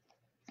know.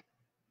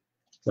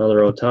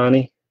 Another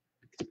Ohtani.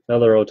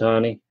 Another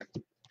Ohtani.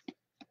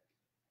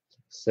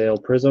 Sale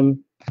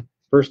Prism.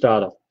 First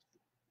auto.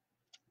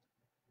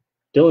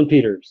 Dylan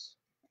Peters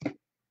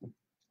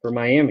for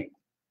Miami.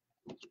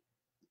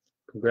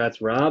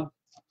 Congrats, Rob.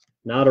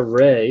 Not a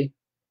Ray,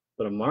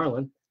 but a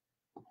Marlin.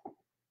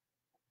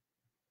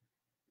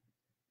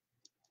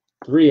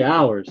 3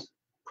 hours.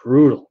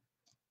 Brutal.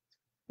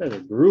 That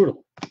is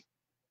brutal.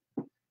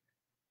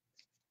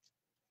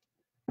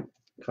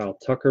 Kyle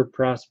Tucker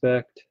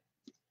prospect.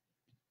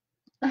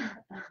 I'm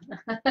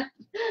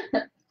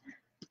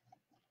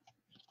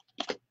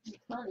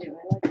telling you,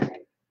 I like that.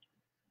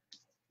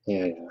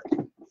 Yeah.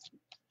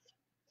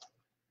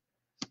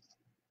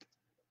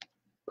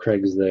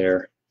 Craig's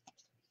there.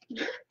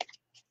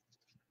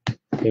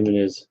 Him and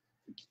his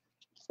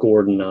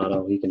Gordon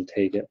auto, he can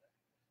take it.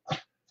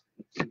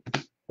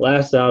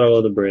 Last auto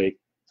of the break.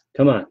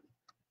 Come on.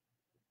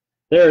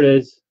 There it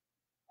is.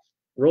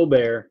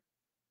 Robert.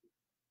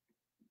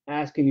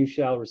 Ask and you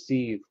shall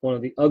receive. One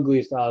of the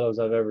ugliest autos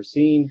I've ever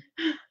seen.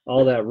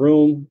 All that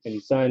room, and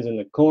he signs in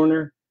the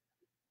corner.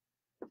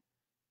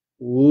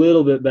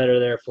 Little bit better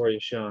there for you,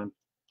 Sean.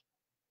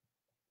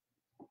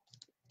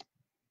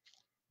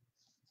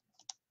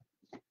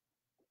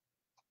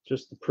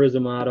 Just the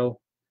Prism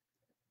auto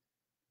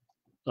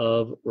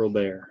of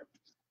Robert.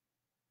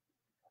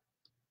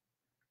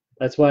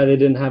 That's why they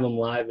didn't have him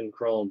live in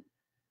Chrome,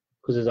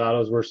 because his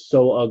autos were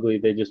so ugly.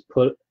 They just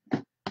put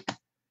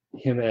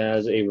him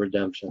as a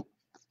redemption.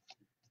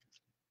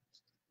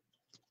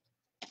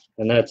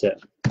 And that's it.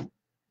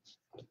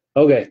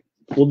 Okay,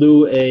 we'll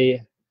do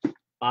a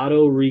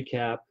auto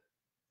recap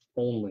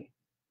only.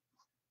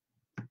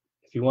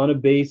 If you want a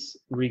base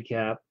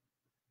recap,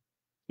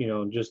 you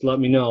know, just let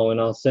me know and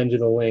I'll send you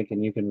the link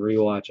and you can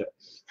rewatch it.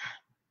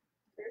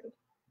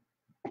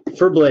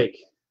 For Blake,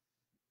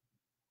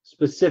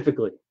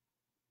 specifically,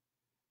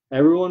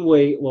 everyone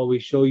wait while we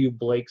show you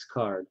Blake's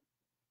card.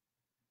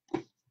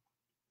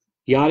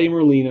 Yadi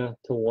Merlina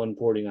to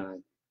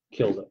 149.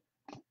 Killed it.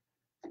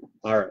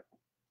 All right.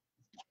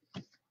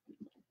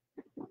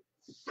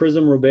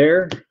 Prism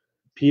Robert,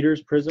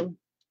 Peters Prism,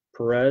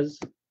 Perez,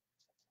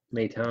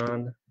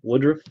 Maton,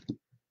 Woodruff,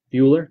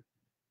 Bueller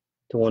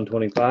to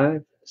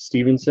 125.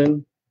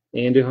 Stevenson,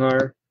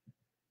 Andujar,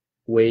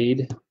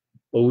 Wade,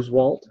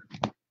 Oswalt,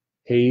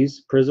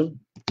 Hayes Prism,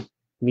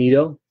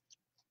 Nito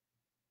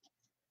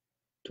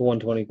to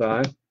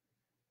 125.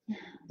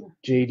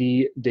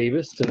 JD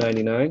Davis to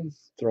 99,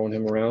 throwing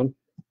him around.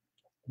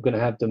 I'm going to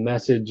have to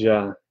message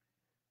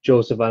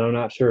Joseph. I'm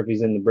not sure if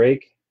he's in the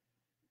break.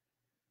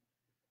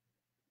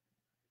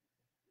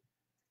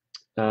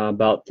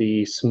 About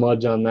the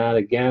smudge on that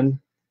again.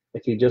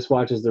 If he just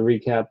watches the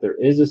recap, there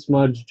is a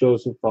smudge,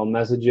 Joseph. I'll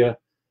message you.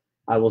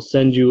 I will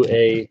send you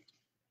a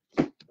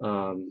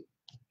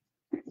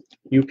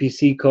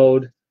UPC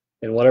code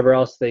and whatever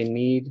else they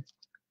need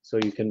so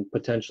you can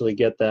potentially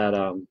get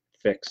that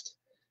fixed.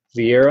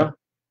 Vieira,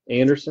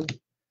 Anderson,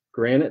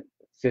 Granite,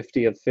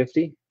 50 of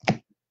 50.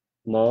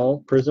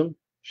 Mall, Prism,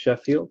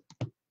 Sheffield,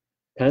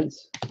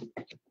 Pence.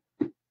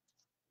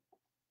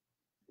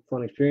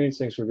 Fun experience.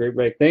 Thanks for a great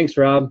break. Thanks,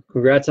 Rob.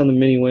 Congrats on the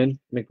mini win.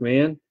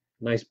 McMahon,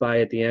 nice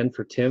buy at the end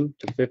for Tim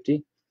to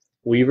 50.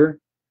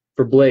 Weaver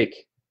for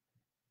Blake.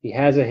 He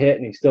has a hit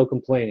and he's still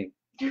complaining.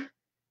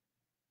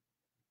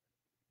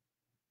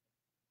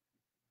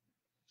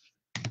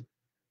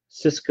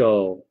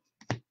 Cisco,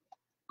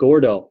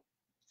 Gordo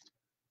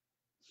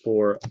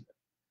for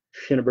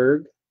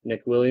Schinneberg.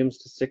 Nick Williams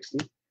to 60.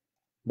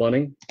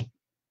 Bunning,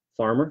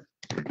 Farmer.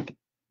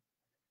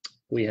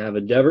 We have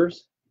a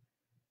Devers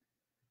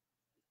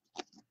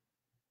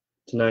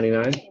to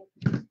 99.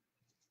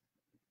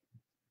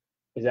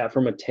 Is that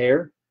from a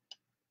tear?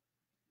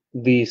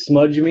 The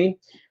smudge, you mean?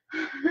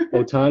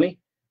 Ohtani?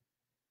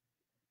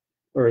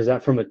 Or is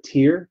that from a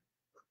tear?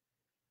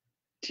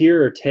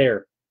 Tear or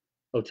tear?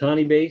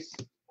 Ohtani base.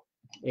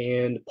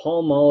 And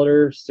Paul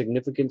Molitor,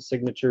 significant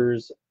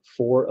signatures,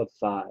 4 of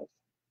 5.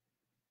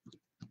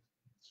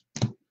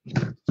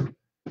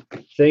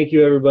 Thank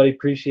you, everybody.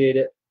 Appreciate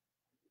it.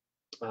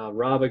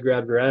 Rob, I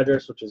grabbed your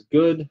address, which is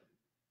good.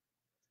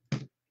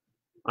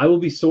 I will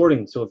be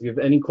sorting, so if you have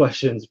any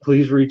questions,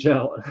 please reach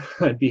out.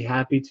 I'd be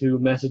happy to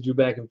message you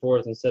back and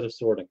forth instead of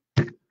sorting.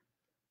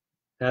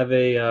 Have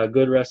a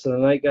good rest of the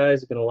night,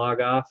 guys. Going to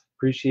log off.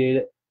 Appreciate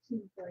it.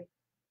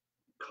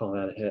 Call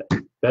that a hit.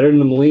 Better than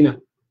the Molina. At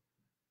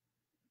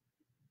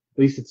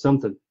least it's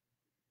something.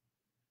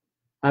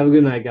 Have a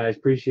good night, guys.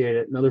 Appreciate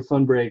it. Another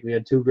fun break. We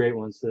had 2 great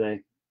ones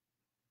today.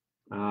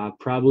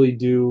 Probably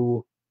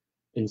do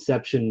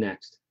Inception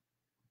next.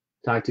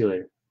 Talk to you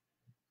later.